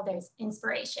until there's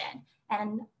inspiration.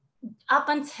 And up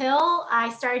until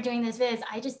I started doing this viz,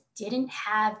 I just didn't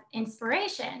have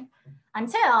inspiration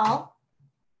until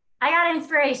I got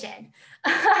inspiration.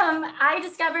 I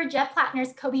discovered Jeff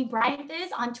Plattner's Kobe Bryant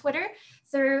viz on Twitter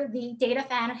through the data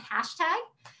fan hashtag.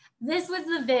 This was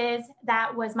the viz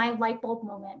that was my light bulb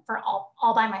moment for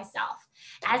all by myself.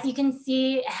 As you can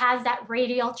see, it has that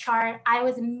radial chart. I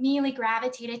was immediately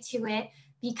gravitated to it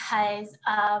because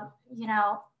you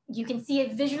know, you can see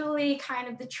it visually, kind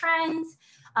of the trends.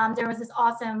 There was this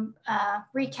awesome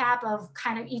recap of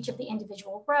kind of each of the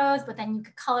individual rows, but then you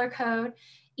could color code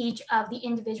each of the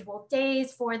individual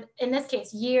days for, in this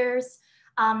case, years,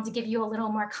 to give you a little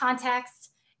more context.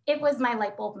 It was my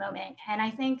light bulb moment. And I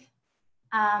think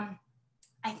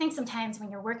sometimes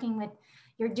when you're working with,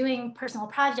 you're doing personal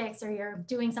projects or you're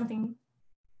doing something,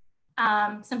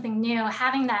 something new,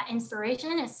 having that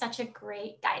inspiration is such a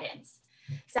great guidance.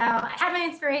 So I had my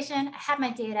inspiration, I had my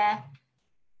data.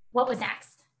 What was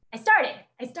next? I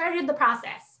started the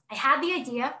process. I had the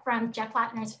idea from Jeff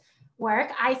Plattner's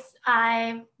work.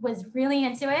 I was really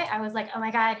into it. I was like, oh my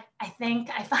God, I think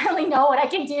I finally know what I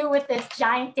can do with this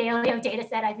giant Dailyo data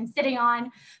set I've been sitting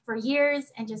on for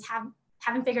years and just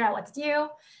haven't figured out what to do.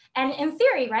 And in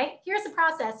theory, right, here's the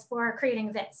process for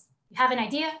creating this. You have an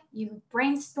idea, you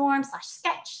brainstorm /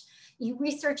 sketch, you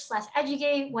research /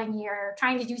 educate when you're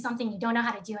trying to do something you don't know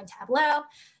how to do in Tableau.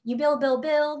 You build,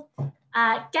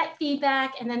 get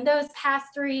feedback, and then those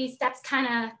past 3 steps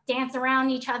kind of dance around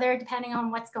each other depending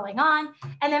on what's going on.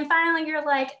 And then finally you're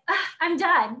like, I'm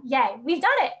done, yay, we've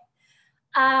done it.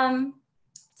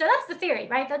 So that's the theory,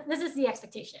 right? This is the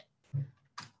expectation.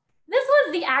 This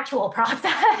was the actual process.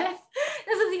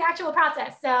 This was the actual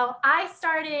process. So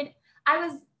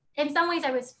in some ways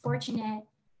I was fortunate,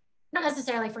 not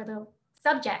necessarily for the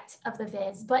subject of the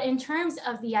viz, but in terms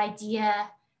of the idea,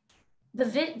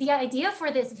 the idea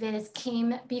for this viz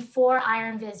came before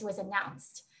Iron Viz was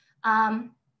announced.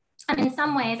 And in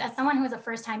some ways, as someone who was a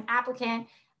first-time applicant,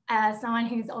 as someone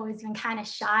who's always been kind of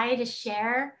shy to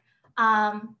share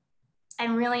and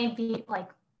really be like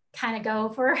kind of go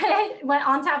for it went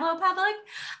on Tableau Public.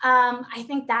 I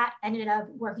think that ended up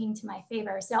working to my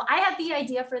favor. So I had the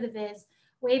idea for the viz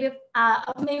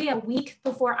maybe a week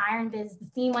before IronViz, the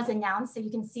theme was announced. So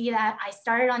you can see that I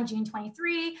started on June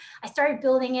 23. I started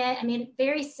building it. I made it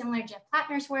very similar to Jeff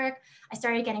Plattner's work. I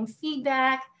started getting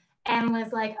feedback and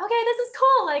was like, okay, this is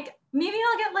cool. Like maybe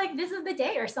I'll get like Viz of the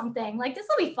day or something. Like this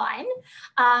will be fun.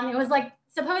 It was like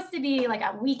supposed to be like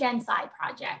a weekend side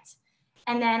project.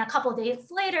 And then a couple of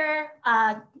days later,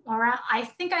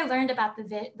 I think I learned about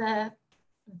the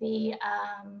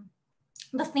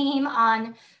theme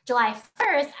on July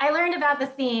 1st. I learned about the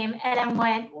theme and I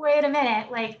went, wait a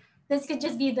minute, like this could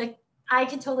just be I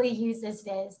could totally use this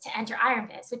viz to enter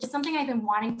IronViz, which is something I've been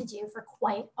wanting to do for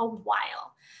quite a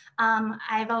while.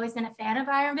 I've always been a fan of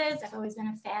IronViz. I've always been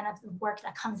a fan of the work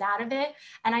that comes out of it.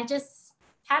 And I just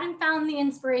hadn't found the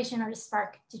inspiration or the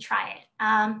spark to try it.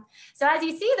 So as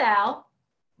you see though,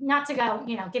 not to go,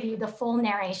 give you the full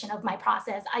narration of my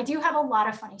process. I do have a lot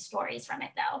of funny stories from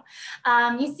it though.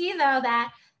 You see though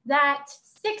that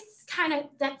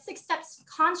six steps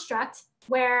construct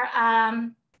where,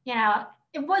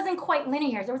 it wasn't quite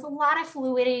linear. There was a lot of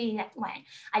fluidity that went.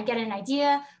 I'd get an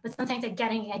idea, but sometimes I'd get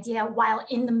an idea while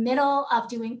in the middle of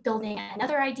building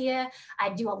another idea.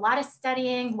 I'd do a lot of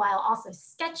studying while also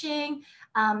sketching.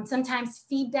 Sometimes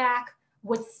feedback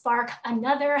would spark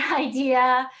another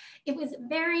idea. It was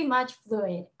very much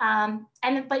fluid.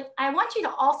 But I want you to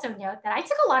also note that I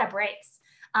took a lot of breaks.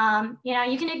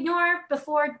 You can ignore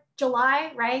before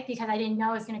July, right? Because I didn't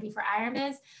know it was going to be for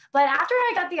IronViz. But after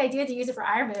I got the idea to use it for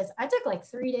IronViz, I took like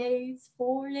 3 days,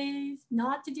 4 days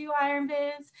not to do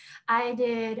IronViz.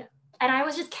 And I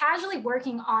was just casually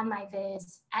working on my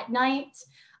viz at night,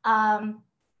 or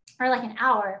like an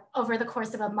hour over the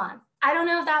course of a month. I don't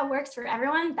know if that works for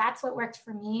everyone. That's what worked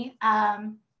for me,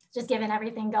 just given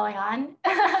everything going on.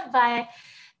 But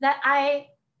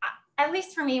at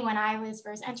least for me, when I was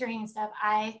first entering and stuff,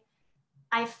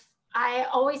 I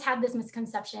always had this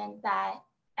misconception that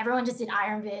everyone just did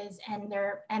IronViz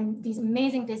and these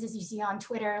amazing vizes you see on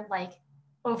Twitter, like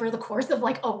over the course of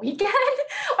like a weekend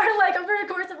or like over the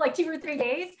course of like 2 or 3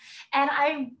 days. And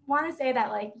I want to say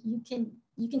that like you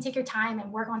can take your time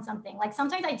and work on something. Like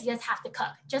sometimes ideas have to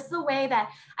cook, just the way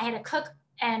that I had to cook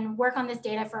and work on this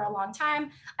data for a long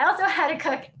time. I also had to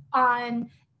cook on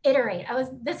iterate.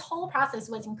 This whole process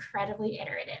was incredibly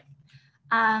iterative.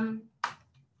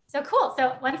 So cool.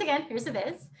 So once again, here's the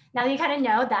viz. Now that you kind of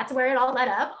know, that's where it all led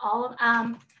up.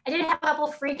 I did have a couple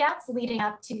of freakouts leading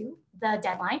up to the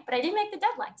deadline, but I didn't make the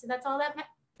deadline. So that's all that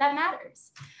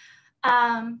matters.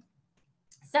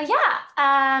 So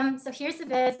yeah, so here's the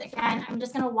viz. Again, I'm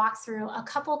just going to walk through a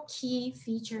couple key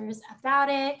features about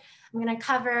it. I'm going to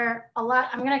cover a lot.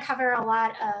 I'm going to cover a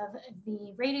lot of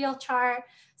the radial chart,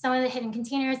 some of the hidden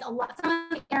containers, some of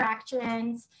the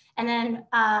interactions, and then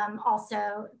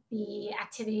also the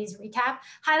activities recap.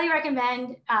 Highly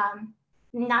recommend,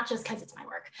 not just because it's my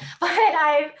work, but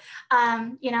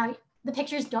the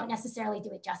pictures don't necessarily do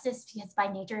it justice because by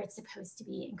nature it's supposed to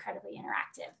be incredibly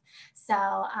interactive.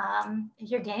 So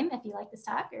if you're game, if you like this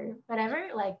talk or whatever,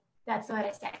 like that's what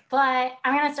I say. But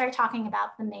I'm going to start talking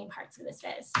about the main parts of this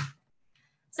viz.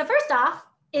 So first off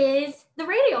is the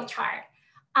radial chart.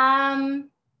 I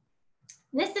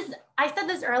said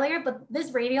this earlier, but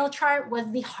this radial chart was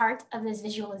the heart of this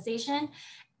visualization.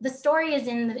 The story is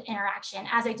in the interaction,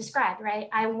 as I described, right?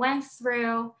 I went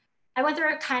through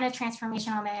a kind of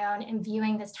transformation on my own in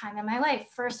viewing this time in my life.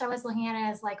 First, I was looking at it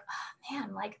as like, oh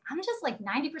man, like I'm just like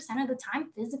 90% of the time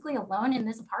physically alone in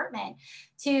this apartment,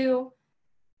 to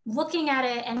looking at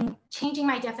it and changing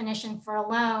my definition for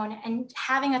alone and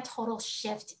having a total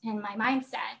shift in my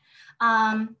mindset.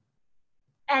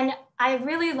 And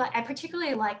I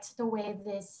particularly liked the way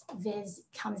this viz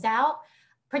comes out,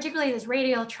 particularly this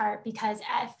radial chart, because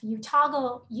if you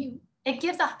toggle, it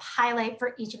gives a highlight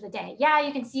for each of the day. Yeah,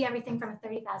 you can see everything from a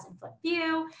 30,000 foot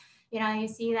view. You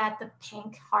see that the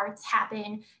pink hearts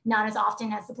happen not as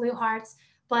often as the blue hearts,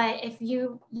 but if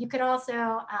you could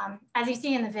also, as you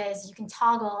see in the viz, you can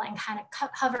toggle and kind of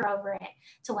hover over it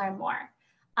to learn more.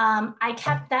 I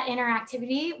kept that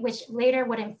interactivity, which later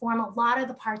would inform a lot of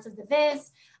the parts of the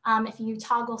viz. If you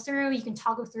toggle through, you can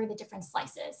toggle through the different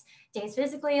slices: days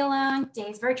physically alone,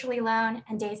 days virtually alone,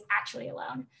 and days actually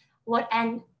alone.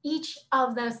 And each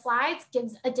of those slides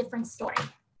gives a different story.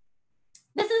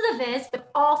 This is a viz with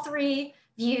all 3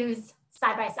 views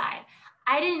side by side.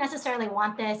 I didn't necessarily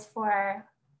want this for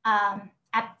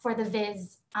the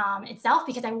viz itself,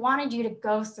 because I wanted you to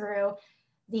go through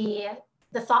the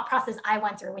thought process I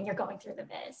went through when you're going through the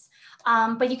viz.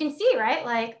 But you can see, right,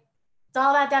 like it's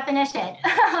all about definition.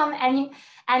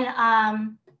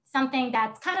 something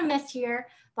that's kind of missed here,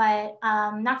 but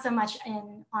not so much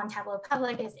on Tableau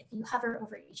Public, is if you hover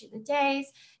over each of the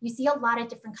days, you see a lot of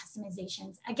different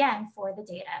customizations, again, for the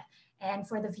data and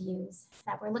for the views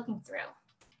that we're looking through.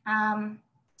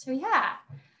 So yeah,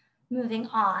 moving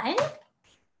on.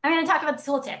 I'm going to talk about the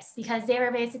tooltips because they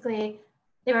were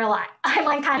a lot. I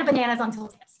went kind of bananas on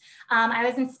tooltips. I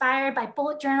was inspired by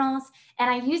bullet journals, and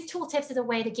I used tooltips as a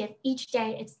way to give each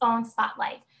day its own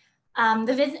spotlight.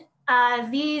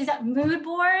 These mood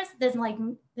boards, this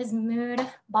mood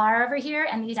bar over here,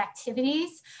 and these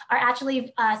activities are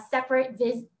actually separate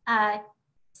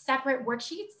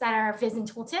worksheets that are Viz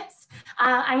and tooltips.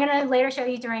 I'm going to later show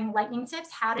you during lightning tips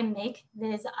how to make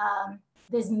this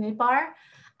mood bar.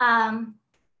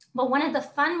 But one of the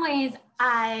fun ways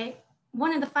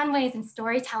in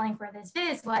storytelling for this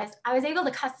Viz was I was able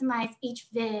to customize each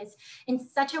Viz in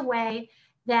such a way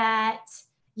that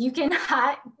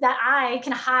I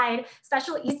can hide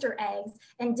special Easter eggs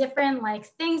and different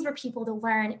things for people to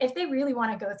learn if they really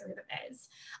want to go through the Viz.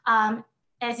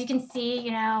 As you can see,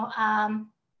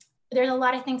 there's a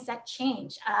lot of things that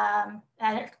change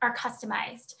that are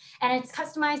customized, and it's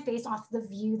customized based off the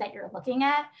view that you're looking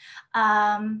at.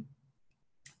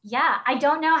 Yeah, I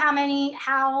don't know how many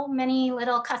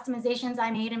little customizations I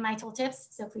made in my tooltips,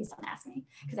 so please don't ask me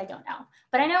because I don't know.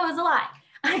 But I know it was a lot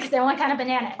because I went kind of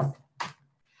bananas.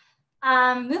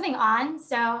 Moving on,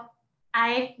 so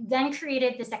I then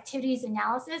created this activities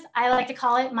analysis. I like to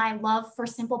call it my love for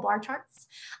simple bar charts.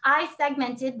 I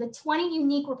segmented the 20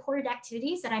 unique reported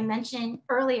activities that I mentioned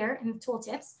earlier in the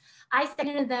tooltips. I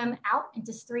segmented them out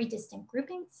into 3 distinct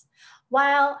groupings.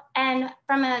 And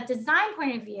from a design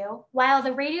point of view, while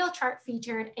the radial chart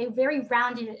featured a very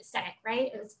rounded aesthetic, right?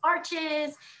 It was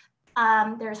arches,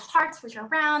 there's hearts, which are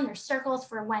round, there's circles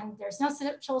for when there's no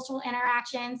social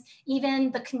interactions.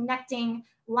 Even the connecting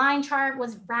line chart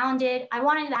was rounded. I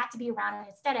wanted that to be a rounded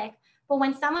aesthetic. But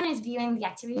when someone is viewing the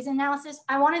activities analysis,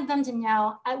 I wanted them to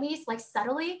know, at least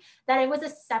subtly, that it was a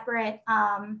separate,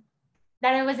 data,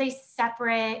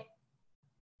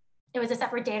 it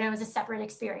was a separate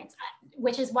experience,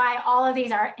 which is why all of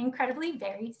these are incredibly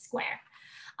very square.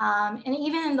 And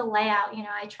even in the layout,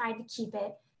 I tried to keep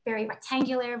it very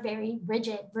rectangular, very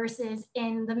rigid, versus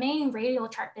in the main radial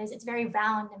chart Viz, it's very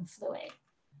round and fluid.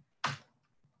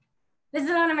 This is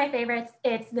one of my favorites.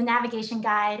 It's the navigation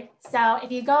guide. So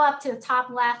if you go up to the top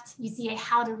left, you see a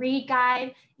how to read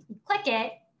guide. If you click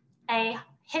it, a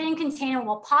hidden container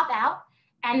will pop out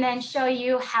and then show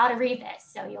you how to read this.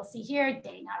 So you'll see here,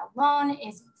 day not alone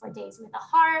is for days with a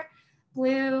heart.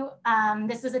 Blue,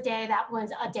 this was a day that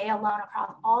was a day alone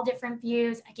across all different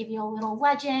views. I give you a little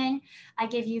legend. I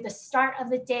give you the start of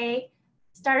the day,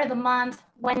 start of the month,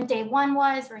 when day 1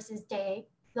 was versus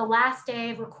the last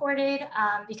day recorded,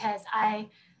 because I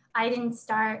didn't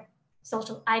start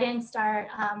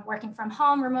working from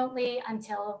home remotely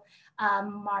until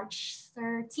March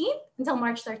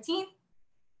 13th.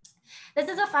 This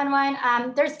is a fun one.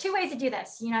 There's 2 ways to do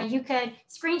this. You could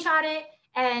screenshot it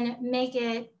and make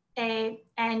it and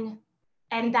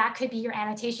that could be your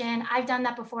annotation. I've done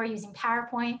that before using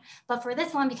PowerPoint, but for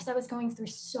this one, because I was going through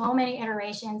so many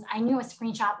iterations, I knew a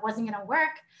screenshot wasn't going to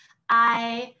work.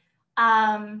 I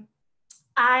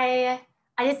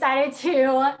decided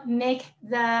to make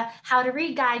the how to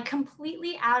read guide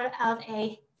completely out of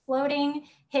a floating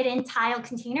hidden tile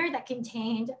container that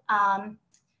contained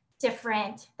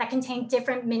different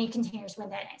mini containers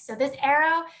within it. So this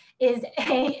arrow is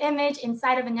an image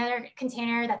inside of another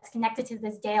container that's connected to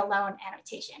this day alone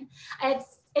annotation.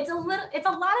 It's a lot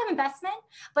of investment,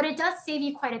 but it does save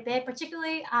you quite a bit.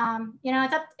 Particularly,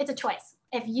 it's a choice.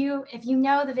 If you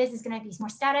know the Viz is going to be more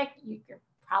static, you're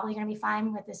probably going to be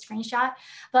fine with this screenshot.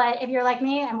 But if you're like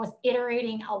me and was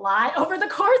iterating a lot over the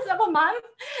course of a month,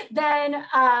 then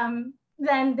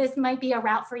this might be a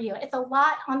route for you. It's a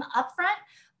lot on the upfront,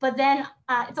 but then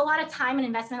it's a lot of time and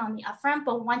investment on the upfront.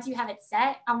 But once you have it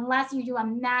set, unless you do a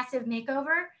massive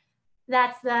makeover,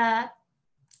 that's the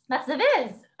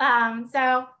Viz.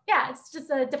 So yeah, it's just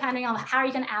depending on how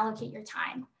you're going to allocate your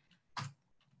time.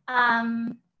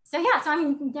 So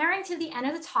I'm nearing to the end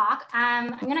of the talk.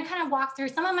 I'm going to kind of walk through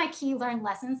some of my key learned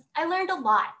lessons. I learned a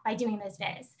lot by doing this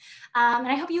Viz. And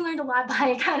I hope you learned a lot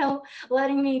by kind of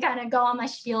letting me kind of go on my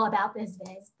spiel about this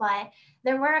Viz. But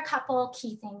there were a couple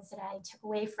key things that I took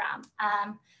away from.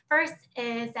 First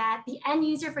is that the end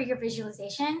user for your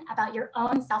visualization about your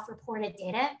own self-reported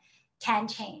data can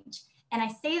change. And I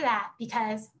say that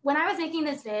because when I was making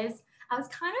this Viz, I was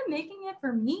kind of making it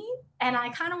for me. And I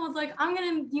kind of was like, I'm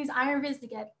going to use Iron Viz to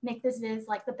make this Viz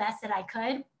like the best that I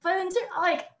could. But I was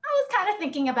kind of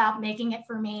thinking about making it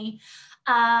for me.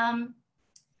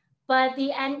 But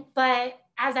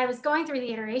as I was going through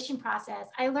the iteration process,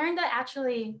 I learned that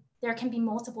actually there can be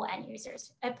multiple end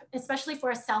users, especially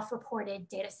for a self-reported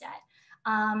data set.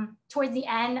 Towards the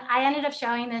end, I ended up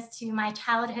showing this to my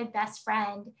childhood best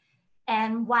friend.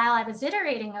 And while I was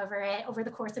iterating over it over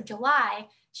the course of July,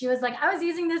 she was like, I was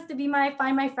using this to be my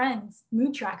Find My Friends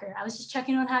mood tracker. I was just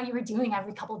checking on how you were doing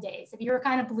every couple of days. If you were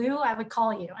kind of blue, I would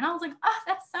call you. And I was like, oh,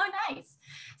 that's so nice.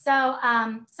 So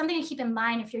something to keep in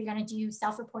mind if you're going to do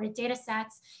self-reported data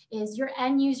sets is your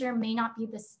end user may not be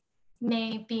this,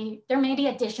 there may be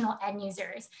additional end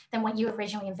users than what you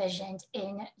originally envisioned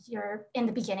in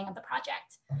the beginning of the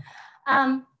project.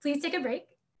 Please take a break.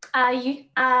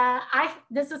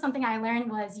 This was something I learned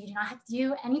was you do not have to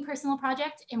do any personal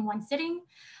project in one sitting.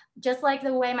 Just like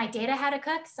the way my data had to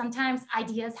cook, sometimes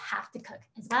ideas have to cook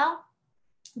as well.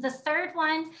 The third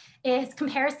one is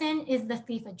comparison is the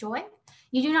thief of joy.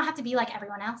 You do not have to be like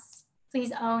everyone else.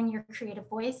 Please own your creative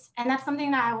voice. And that's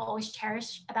something that I will always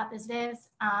cherish about this viz.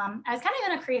 I was kind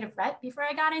of in a creative rut before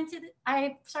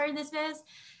I started this viz.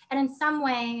 And in some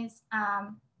ways,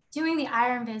 doing the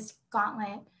Iron Viz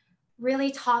gauntlet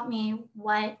really taught me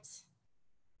what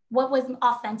was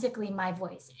authentically my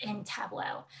voice in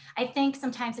Tableau. I think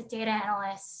sometimes as data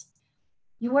analysts,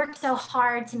 you work so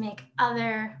hard to make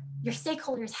your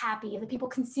stakeholders happy, the people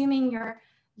consuming your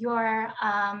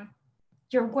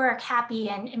work happy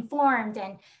and informed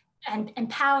and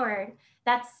empowered.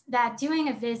 That doing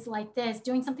a viz like this,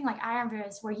 doing something like Iron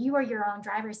Viz, where you are your own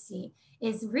driver's seat,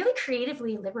 is really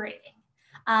creatively liberating.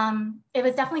 It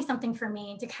was definitely something for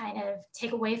me to kind of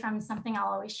take away from, something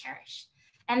I'll always cherish.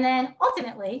 And then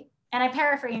ultimately, and I'm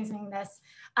paraphrasing this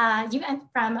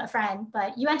from a friend,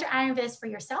 but you enter Iron Viz for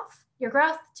yourself, your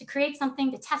growth, to create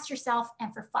something, to test yourself,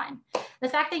 and for fun. The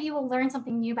fact that you will learn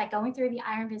something new by going through the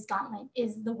Iron Viz gauntlet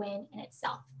is the win in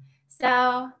itself.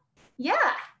 So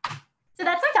yeah, so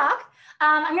that's my talk.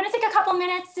 I'm gonna take a couple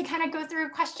minutes to kind of go through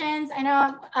questions. I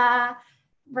know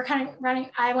we're kind of running,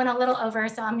 I went a little over,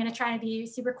 so I'm gonna try to be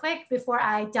super quick before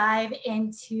I dive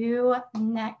into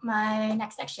my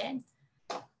next section.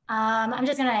 I'm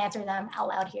just gonna answer them out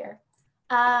loud here.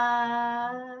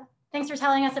 Thanks for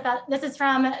telling us about, this is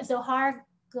from Zohar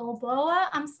Gilboa.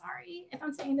 I'm sorry if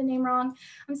I'm saying the name wrong.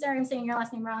 I'm sorry I'm saying your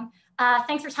last name wrong.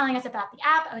 Thanks for telling us about the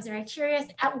app. I was very curious.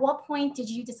 At what point did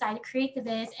you decide to create the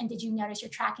viz, and did you notice your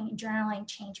tracking and journaling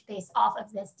change based off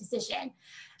of this decision?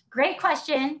 Great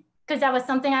question, because that was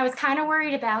something I was kind of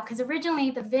worried about, because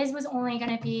originally the viz was only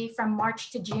going to be from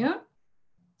March to June,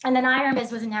 and then Iron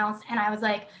Viz was announced, and I was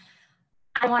like,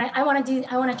 I want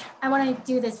to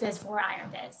do this viz for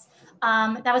Iron Viz.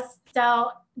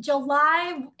 So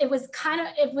July, it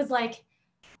was like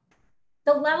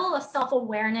the level of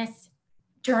self-awareness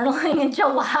journaling in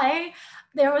July.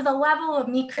 There was a level of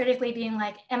me critically being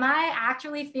like, am I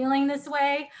actually feeling this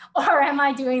way, or am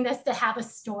I doing this to have a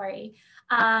story?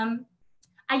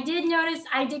 I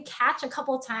did catch a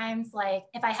couple times, like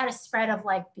if I had a spread of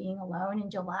like being alone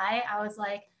in July, I was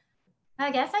like, I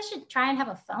guess I should try and have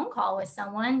a phone call with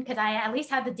someone, because I at least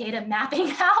had the data mapping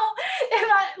out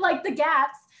like the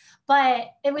gaps.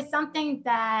 But it was something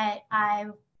that I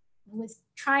was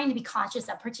trying to be conscious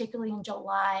of, particularly in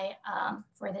July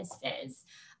for this viz.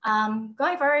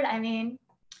 Going forward, I mean,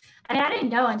 I didn't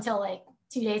know until like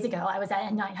 2 days ago I was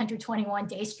at a 921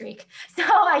 day streak. So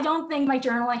I don't think my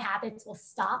journaling habits will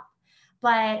stop.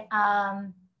 But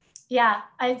yeah,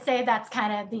 I'd say that's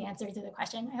kind of the answer to the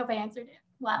question. I hope I answered it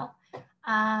well.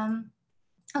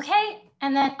 Okay,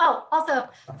 and then, oh, also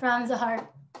from Zahar,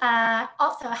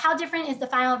 also, how different is the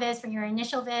final viz from your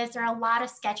initial viz? There are a lot of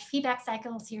sketch feedback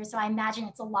cycles here, so I imagine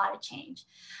it's a lot of change.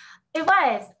 It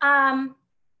was. I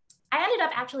ended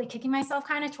up actually kicking myself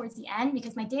kind of towards the end,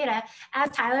 because my data,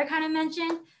 as Tyler kind of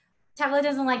mentioned, Tableau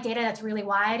doesn't like data that's really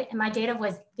wide, and my data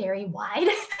was very wide.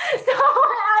 So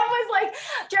I was like,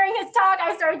 during his talk,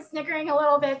 I started snickering a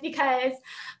little bit, because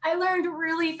I learned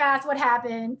really fast what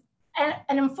happened.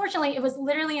 And unfortunately, it was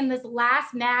literally in this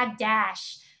last mad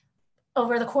dash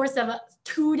over the course of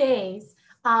 2 days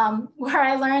where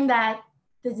I learned that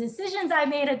the decisions I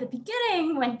made at the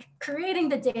beginning when creating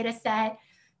the data set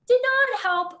did not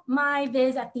help my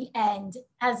viz at the end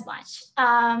as much.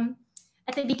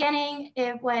 At the beginning,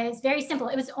 it was very simple.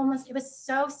 It was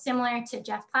so similar to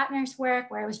Jeff Plattner's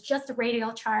work, where it was just a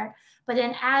radial chart. But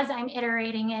then as I'm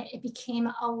iterating it, it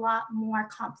became a lot more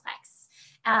complex.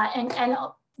 And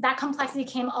that complexity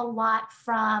came a lot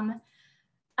from,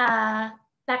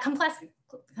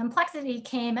 complexity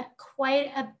came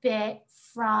quite a bit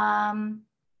from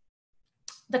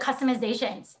the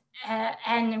customizations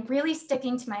and really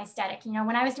sticking to my aesthetic. You know,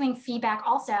 when I was doing feedback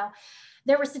also,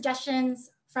 there were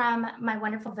suggestions from my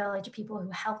wonderful village of people who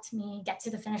helped me get to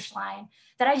the finish line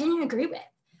that I didn't agree with,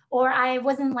 or I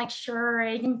wasn't like sure,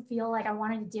 I didn't feel like I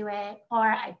wanted to do it, or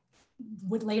I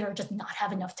would later just not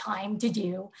have enough time to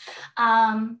do.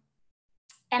 And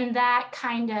that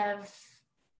kind of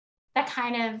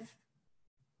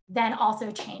then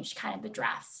also changed kind of the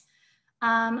drafts.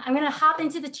 I'm going to hop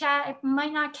into the chat. I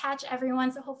might not catch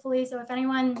everyone, so hopefully, so if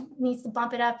anyone needs to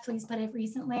bump it up, please put it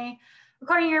recently.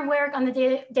 Recording your work on the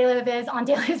Daily Viz on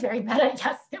Daily is very meta.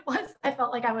 Yes, it was. I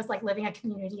felt like I was like living a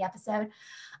community episode.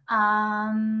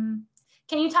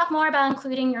 Can you talk more about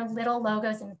including your little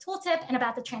logos in the tooltip and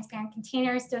about the transparent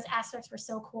containers? Those aspects were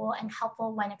so cool and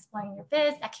helpful when exploring your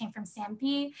viz. That came from Sam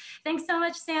B. Thanks so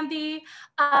much, Sam B.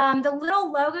 The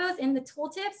little logos in the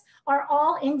tooltips are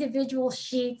all individual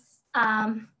sheets,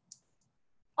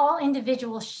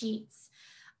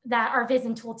 that are viz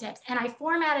and tooltips. And I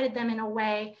formatted them in a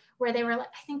way where they were, I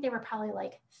think they were probably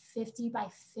like 50 by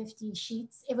 50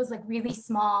 sheets. It was like really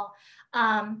small.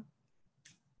 And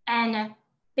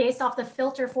based off the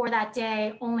filter for that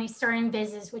day, only certain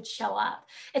vizzes would show up.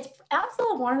 It's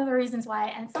also one of the reasons why,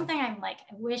 and something I'm like,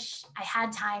 I wish I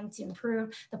had time to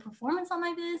improve. The performance on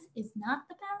my viz is not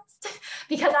the best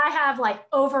because I have like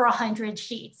over 100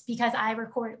 sheets because I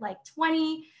record like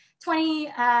 20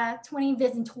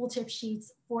 viz and tooltip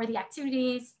sheets for the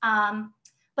activities.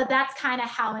 But that's kind of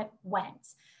how it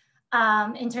went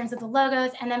in terms of the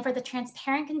logos. And then for the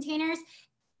transparent containers,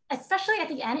 especially at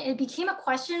the end, it became a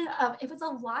question of, it was a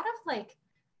lot of like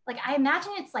I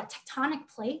imagine it's like tectonic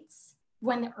plates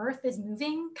when the earth is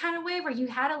moving kind of way, where you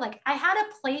had to like, I had to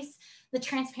place the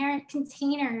transparent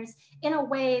containers in a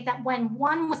way that when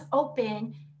one was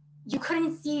open, you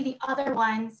couldn't see the other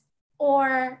ones,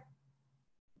 or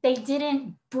they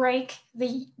didn't break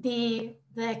the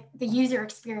user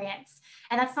experience.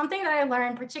 And that's something that I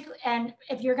learned particularly, and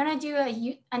if you're gonna do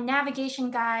a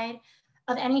navigation guide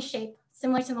of any shape,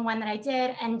 similar to the one that I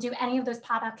did, and do any of those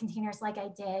pop-up containers like I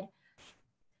did,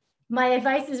 my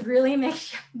advice is really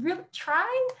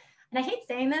try, and I hate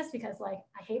saying this because like,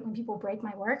 I hate when people break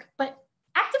my work, but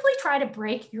actively try to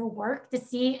break your work to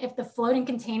see if the floating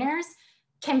containers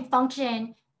can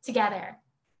function together.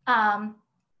 That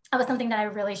was something that I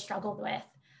really struggled with.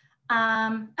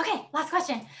 Okay, last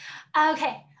question.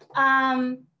 Okay,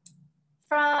 from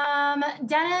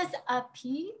Dennis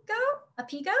Apigo?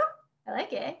 I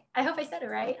like it. I hope I said it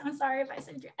right. I'm sorry if I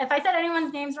said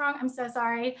anyone's names wrong. I'm so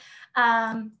sorry.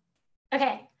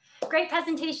 Okay, great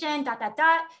presentation, ...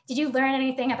 Did you learn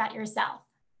anything about yourself?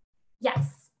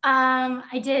 Yes,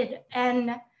 I did.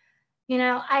 And, you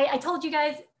know, I told you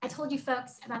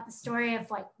folks about the story of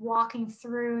like walking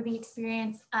through the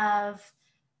experience of,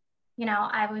 you know,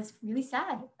 I was really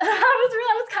sad.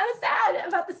 I was kind of sad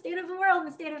about the state of the world,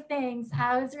 the state of things.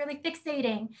 I was really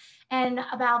fixating and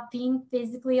about being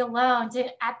physically alone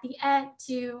at the end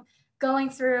to going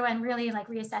through and really like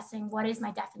reassessing what is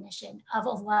my definition of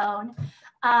alone.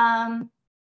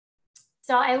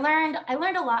 So I learned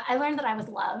a lot. I learned that I was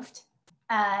loved,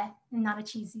 in not a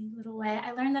cheesy little way.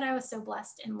 I learned that I was so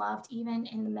blessed and loved even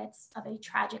in the midst of a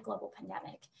tragic global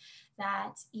pandemic,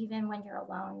 that even when you're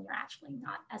alone, you're actually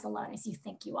not as alone as you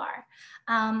think you are.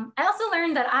 I also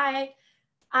learned that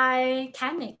I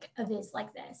can make a viz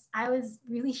like this. I was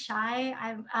really shy.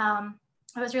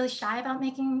 I was really shy about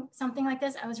making something like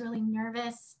this. I was really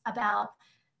nervous about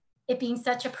it being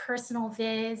such a personal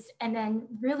viz, and then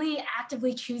really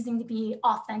actively choosing to be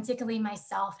authentically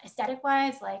myself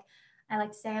aesthetic-wise. Like, I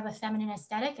like to say I have a feminine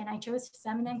aesthetic, and I chose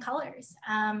feminine colors.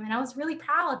 And I was really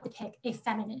proud to pick a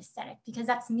feminine aesthetic because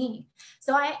that's me.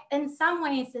 So in some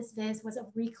ways, this viz was a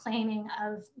reclaiming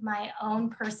of my own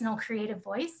personal creative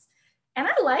voice. And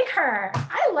I like her.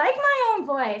 I like my own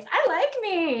voice. I like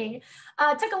me.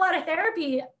 Took a lot of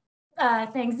therapy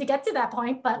things to get to that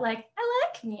point, but like, I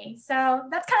like me. So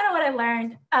that's kind of what I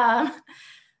learned.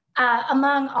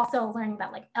 Among also learning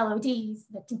about like LODs,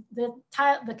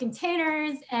 the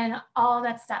containers, and all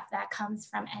that stuff that comes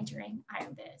from entering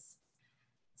IronViz.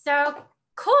 So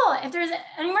cool. If there's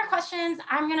any more questions,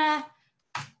 I'm gonna,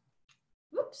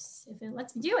 oops, if it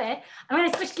lets me do it, I'm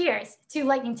gonna switch gears to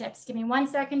lightning tips. Give me 1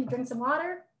 second to drink some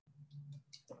water.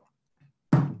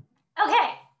 Okay,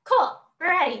 cool, we're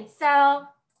ready. So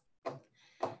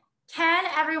can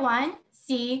everyone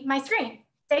see my screen?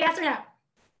 Say yes or no.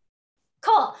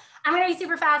 Cool. I'm going to be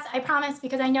super fast, I promise,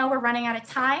 because I know we're running out of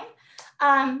time.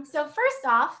 So first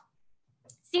off,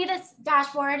 see this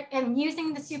dashboard and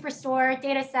using the Superstore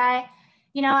data set.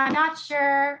 You know, I'm not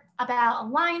sure about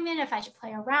alignment, if I should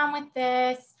play around with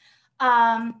this.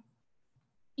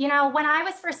 You know, when I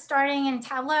was first starting in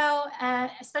Tableau,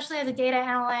 especially as a data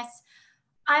analyst,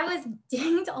 I was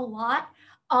dinged a lot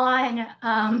on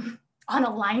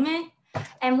alignment.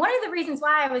 And one of the reasons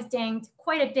why I was dinged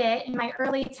quite a bit in my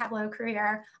early Tableau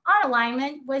career on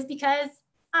alignment was because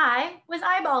I was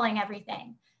eyeballing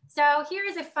everything. So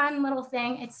here's a fun little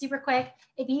thing. It's super quick.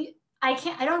 I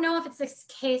don't know if it's this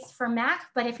case for Mac,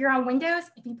 but if you're on Windows,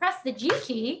 if you press the G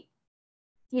key,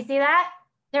 do you see that?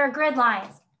 There are grid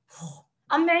lines.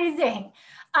 Amazing.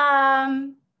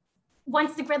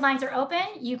 Once the grid lines are open,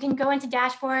 you can go into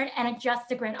dashboard and adjust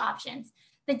the grid options.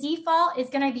 The default is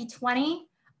going to be 20.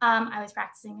 I was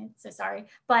practicing it, so sorry.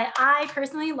 But I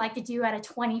personally like to do at a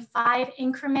 25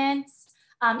 increments.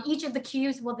 Each of the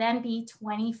cubes will then be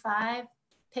 25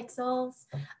 pixels.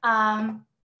 I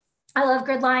love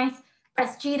grid lines.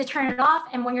 Press G to turn it off.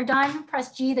 And when you're done,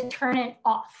 press G to turn it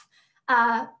off.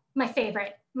 My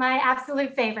favorite. My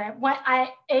absolute favorite.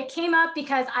 It came up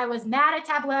because I was mad at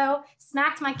Tableau,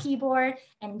 smacked my keyboard,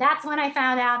 and that's when I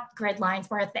found out grid lines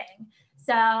were a thing.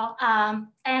 So,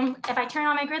 and if I turn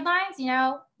on my grid lines, you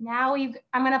know, now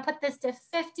I'm gonna put this to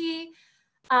 50.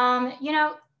 You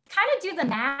know, kind of do the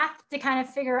math to kind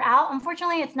of figure out.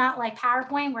 Unfortunately, it's not like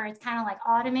PowerPoint where it's kind of like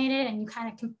automated and you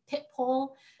kind of can pit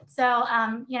pull. So,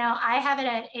 you know, I have it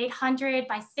at 800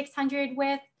 by 600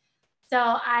 width.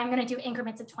 So I'm going to do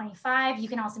increments of 25. You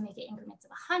can also make it increments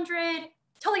of 100.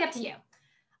 Totally up to you.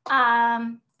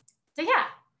 So yeah,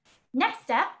 next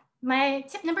step, my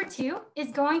tip number 2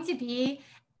 is going to be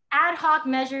ad hoc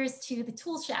measures to the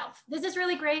tool shelf. This is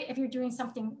really great if you're doing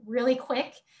something really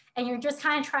quick and you're just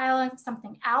kind of trialing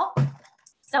something out.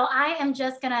 So I am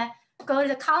just going to go to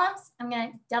the columns. I'm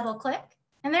going to double click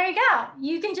and there you go.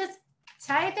 You can just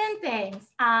type in things.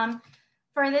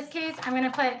 For this case, I'm going to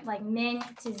put like min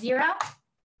to 0.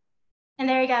 And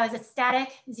there you go, as a static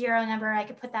 0 number. I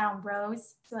could put that on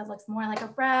rows so it looks more like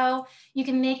a row. You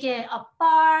can make it a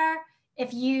bar.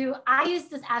 I use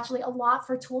this actually a lot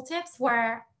for tooltips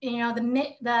where, you know,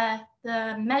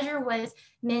 the measure was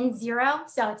min 0.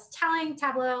 So it's telling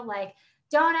Tableau, like,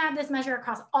 don't add this measure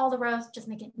across all the rows, just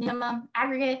make it minimum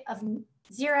aggregate of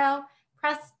 0.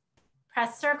 Press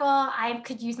circle. I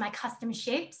could use my custom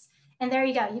shapes. And there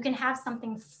you go. You can have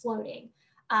something floating.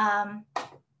 Sometimes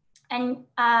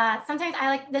I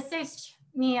like, this saves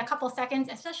me a couple seconds,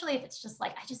 especially if it's just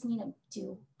like, I just need to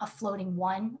do a floating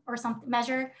 1 or something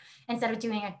measure instead of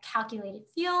doing a calculated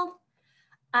field.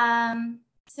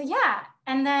 So yeah,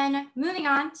 and then moving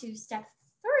on to step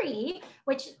 3,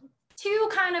 which 2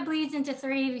 kind of bleeds into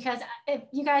 3 because if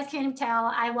you guys can tell,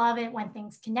 I love it when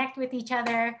things connect with each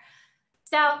other.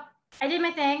 So I did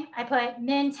my thing. I put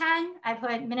min 10, I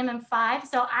put minimum 5.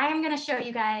 So I am going to show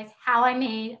you guys how I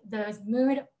made those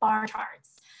mood bar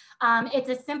charts. It's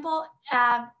a simple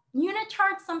unit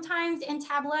chart. Sometimes in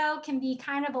Tableau can be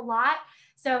kind of a lot.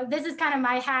 So this is kind of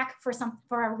my hack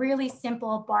for a really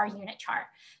simple bar unit chart.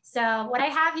 So what I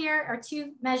have here are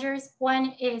 2 measures.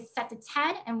 One is set to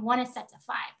 10 and one is set to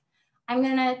 5. I'm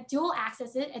going to dual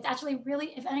axis it. It's actually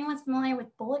really, if anyone's familiar with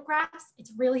bullet graphs,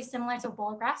 it's really similar to a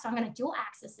bullet graph. So I'm going to dual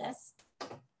axis this.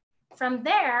 From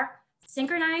there,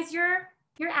 synchronize your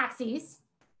axes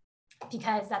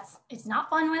because it's not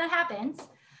fun when it happens.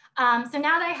 So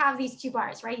now that I have these 2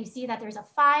 bars, right? You see that there's a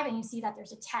 5 and you see that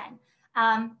there's a 10.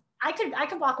 I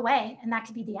could walk away and that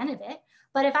could be the end of it.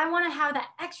 But if I want to have that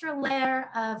extra layer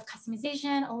of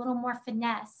customization, a little more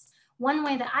finesse, one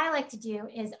way that I like to do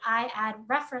is I add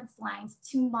reference lines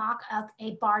to mock up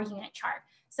a bar unit chart.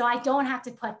 So I don't have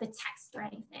to put the text or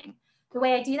anything. The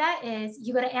way I do that is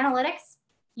you go to analytics,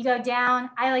 you go down.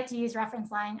 I like to use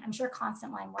reference line. I'm sure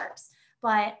constant line works,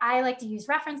 but I like to use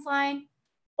reference line.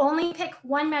 Only pick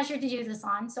one measure to do this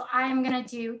on. So I'm going to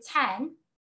do 10.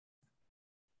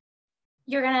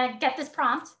 You're going to get this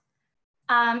prompt.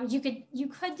 You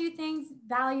could do things,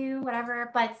 value,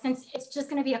 whatever, but since it's just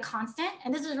going to be a constant,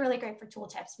 and this is really great for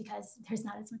tooltips because there's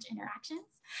not as much interactions,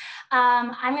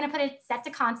 I'm going to put it set to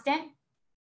constant.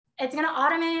 It's going to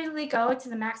automatically go to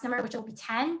the max number, which will be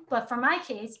 10. But for my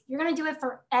case, you're going to do it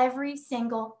for every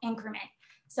single increment.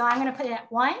 So I'm going to put it at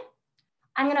 1.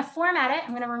 I'm going to format it.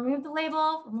 I'm going to remove the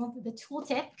label, remove the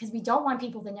tooltip because we don't want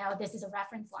people to know this is a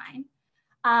reference line.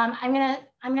 I'm going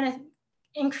to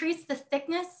increase the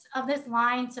thickness of this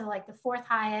line to like the 4th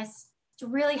highest to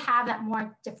really have that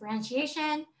more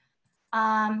differentiation.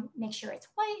 Make sure it's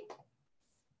white.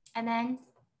 And then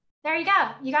there you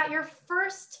go. You got your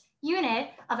first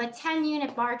unit of a 10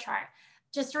 unit bar chart.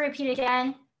 Just to repeat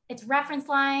again, it's reference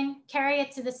line, carry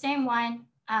it to the same one.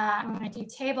 I'm going to do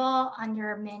table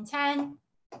under min 10.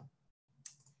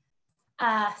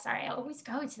 Sorry, I always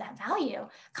go to that value.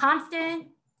 Constant,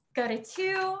 go to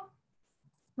 2.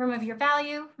 Remove your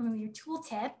value, remove your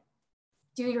tooltip,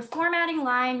 do your formatting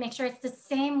line, make sure it's the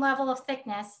same level of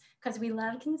thickness. because we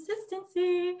love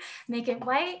consistency. Make it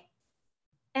white.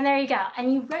 And there you go.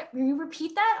 And you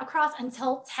repeat that across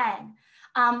until 10.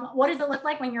 What does it look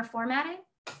like when you're formatting?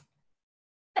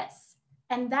 This.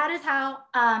 And that is how,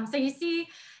 so you see,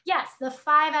 yes, the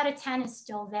 5 out of 10 is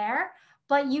still there,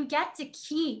 but you get to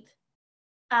keep,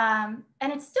 and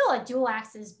it's still a dual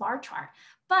axis bar chart,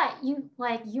 but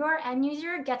your end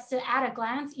user gets to, at a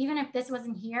glance, even if this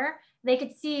wasn't here, they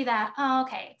could see that, oh,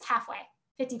 okay, it's halfway,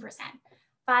 50%,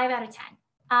 5 out of 10.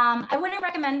 I wouldn't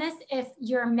recommend this if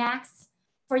your max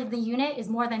for the unit is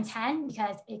more than 10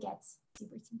 because it gets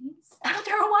super tedious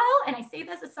after a while. And I say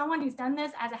this as someone who's done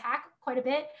this as a hack quite a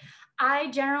bit.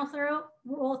 I general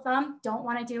rule of thumb, don't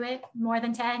want to do it more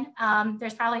than 10.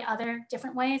 There's probably other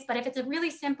different ways, but if it's a really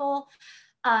simple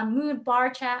mood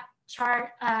bar chart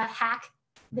hack,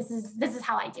 this is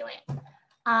how I do it.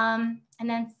 And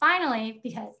then finally,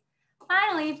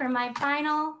 for my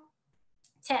final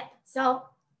tip. So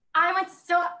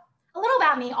a little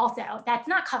about me also that's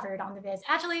not covered on the Viz.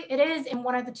 Actually, it is in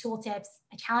one of the tool tips.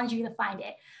 I challenge you to find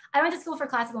it. I went to school for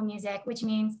classical music, which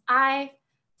means I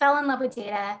fell in love with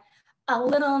data, a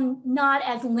little not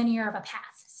as linear of a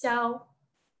path. So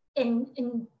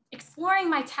in exploring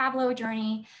my Tableau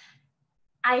journey,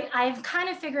 I've kind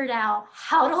of figured out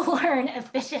how to learn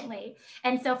efficiently.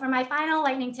 And so for my final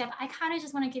lightning tip, I kind of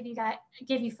just want to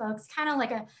give you folks kind of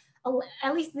like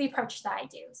at least the approach that I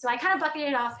do. So I kind of bucketed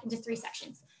it off into 3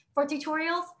 sections. For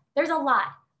tutorials, there's a lot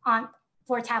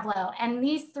for Tableau, and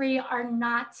these 3 are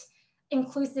not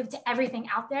inclusive to everything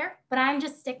out there, but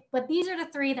these are the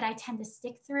 3 that I tend to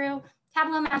stick through.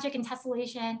 Tableau Magic and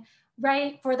Tessellation,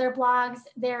 right? For their blogs,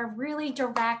 they're really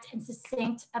direct and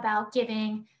succinct about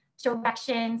giving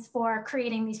directions for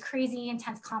creating these crazy,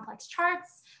 intense, complex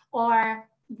charts, or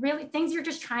really things you're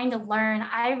just trying to learn.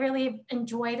 I really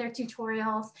enjoy their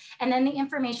tutorials. And then the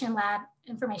Information Lab,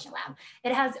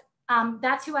 it has,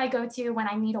 that's who I go to when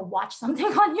I need to watch something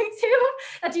on YouTube.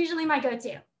 That's usually my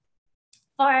go-to.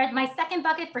 For my second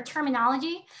bucket for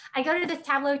terminology, I go to this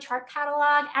Tableau chart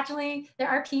catalog. Actually, there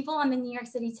are people on the New York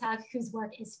City Tug whose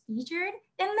work is featured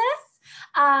in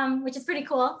this, which is pretty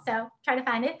cool. So try to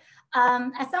find it.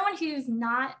 As someone who's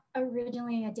not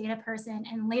originally a data person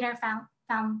and later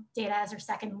found data as her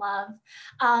second love,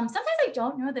 sometimes I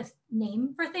don't know the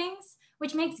name for things,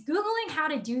 which makes Googling how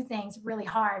to do things really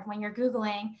hard when you're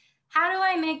Googling, how do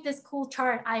I make this cool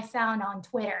chart I found on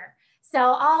Twitter? So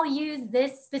I'll use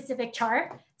this specific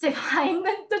chart to find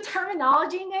the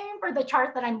terminology name for the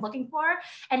chart that I'm looking for,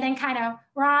 and then kind of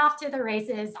run off to the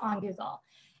races on Google.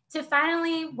 To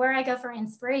finally, where I go for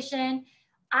inspiration,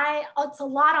 it's a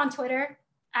lot on Twitter.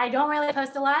 I don't really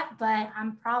post a lot, but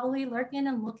I'm probably lurking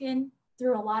and looking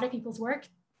through a lot of people's work.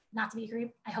 Not to be a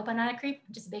creep. I hope I'm not a creep.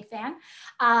 I'm just a big fan.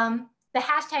 The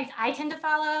hashtags I tend to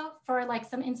follow for like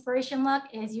some inspiration look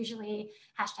is usually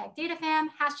hashtag DataFam,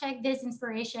 hashtag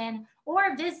VizInspiration,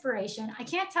 or Vizpiration. I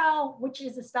can't tell which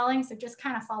is the spelling, so just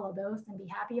kind of follow both and be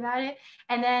happy about it.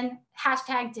 And then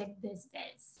hashtag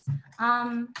DigVizViz.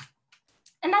 And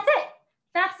that's it.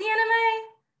 That's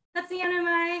the end of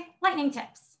my lightning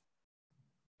tips.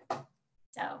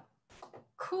 So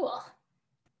cool.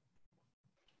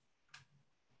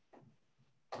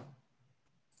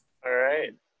 All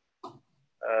right.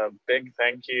 Big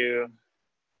thank you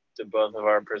to both of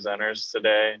our presenters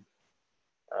today.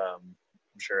 I'm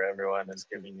sure everyone is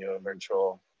giving you a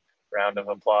virtual round of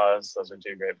applause. Those are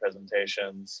 2 great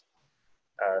presentations.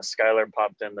 Skylar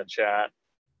popped in the chat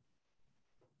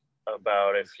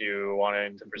about if you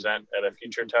wanted to present at a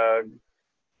future tug,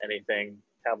 anything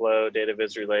Tableau, data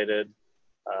viz related,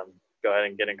 go ahead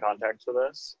and get in contact with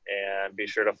us, and be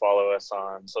sure to follow us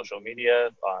on social media,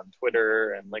 on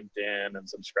Twitter and LinkedIn, and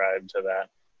subscribe to that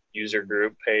user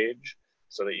group page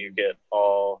so that you get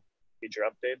all future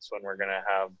updates when we're going to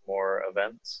have more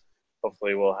events.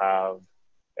 Hopefully we'll have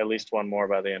at least one more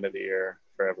by the end of the year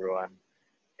for everyone.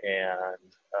 And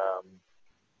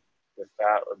with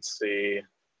that, let's see.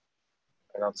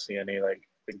 I don't see any like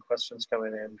big questions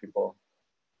coming in, people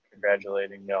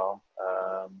congratulating y'all.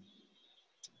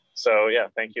 So yeah,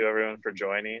 thank you everyone for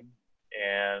joining,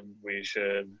 and we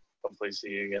should hopefully see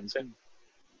you again soon.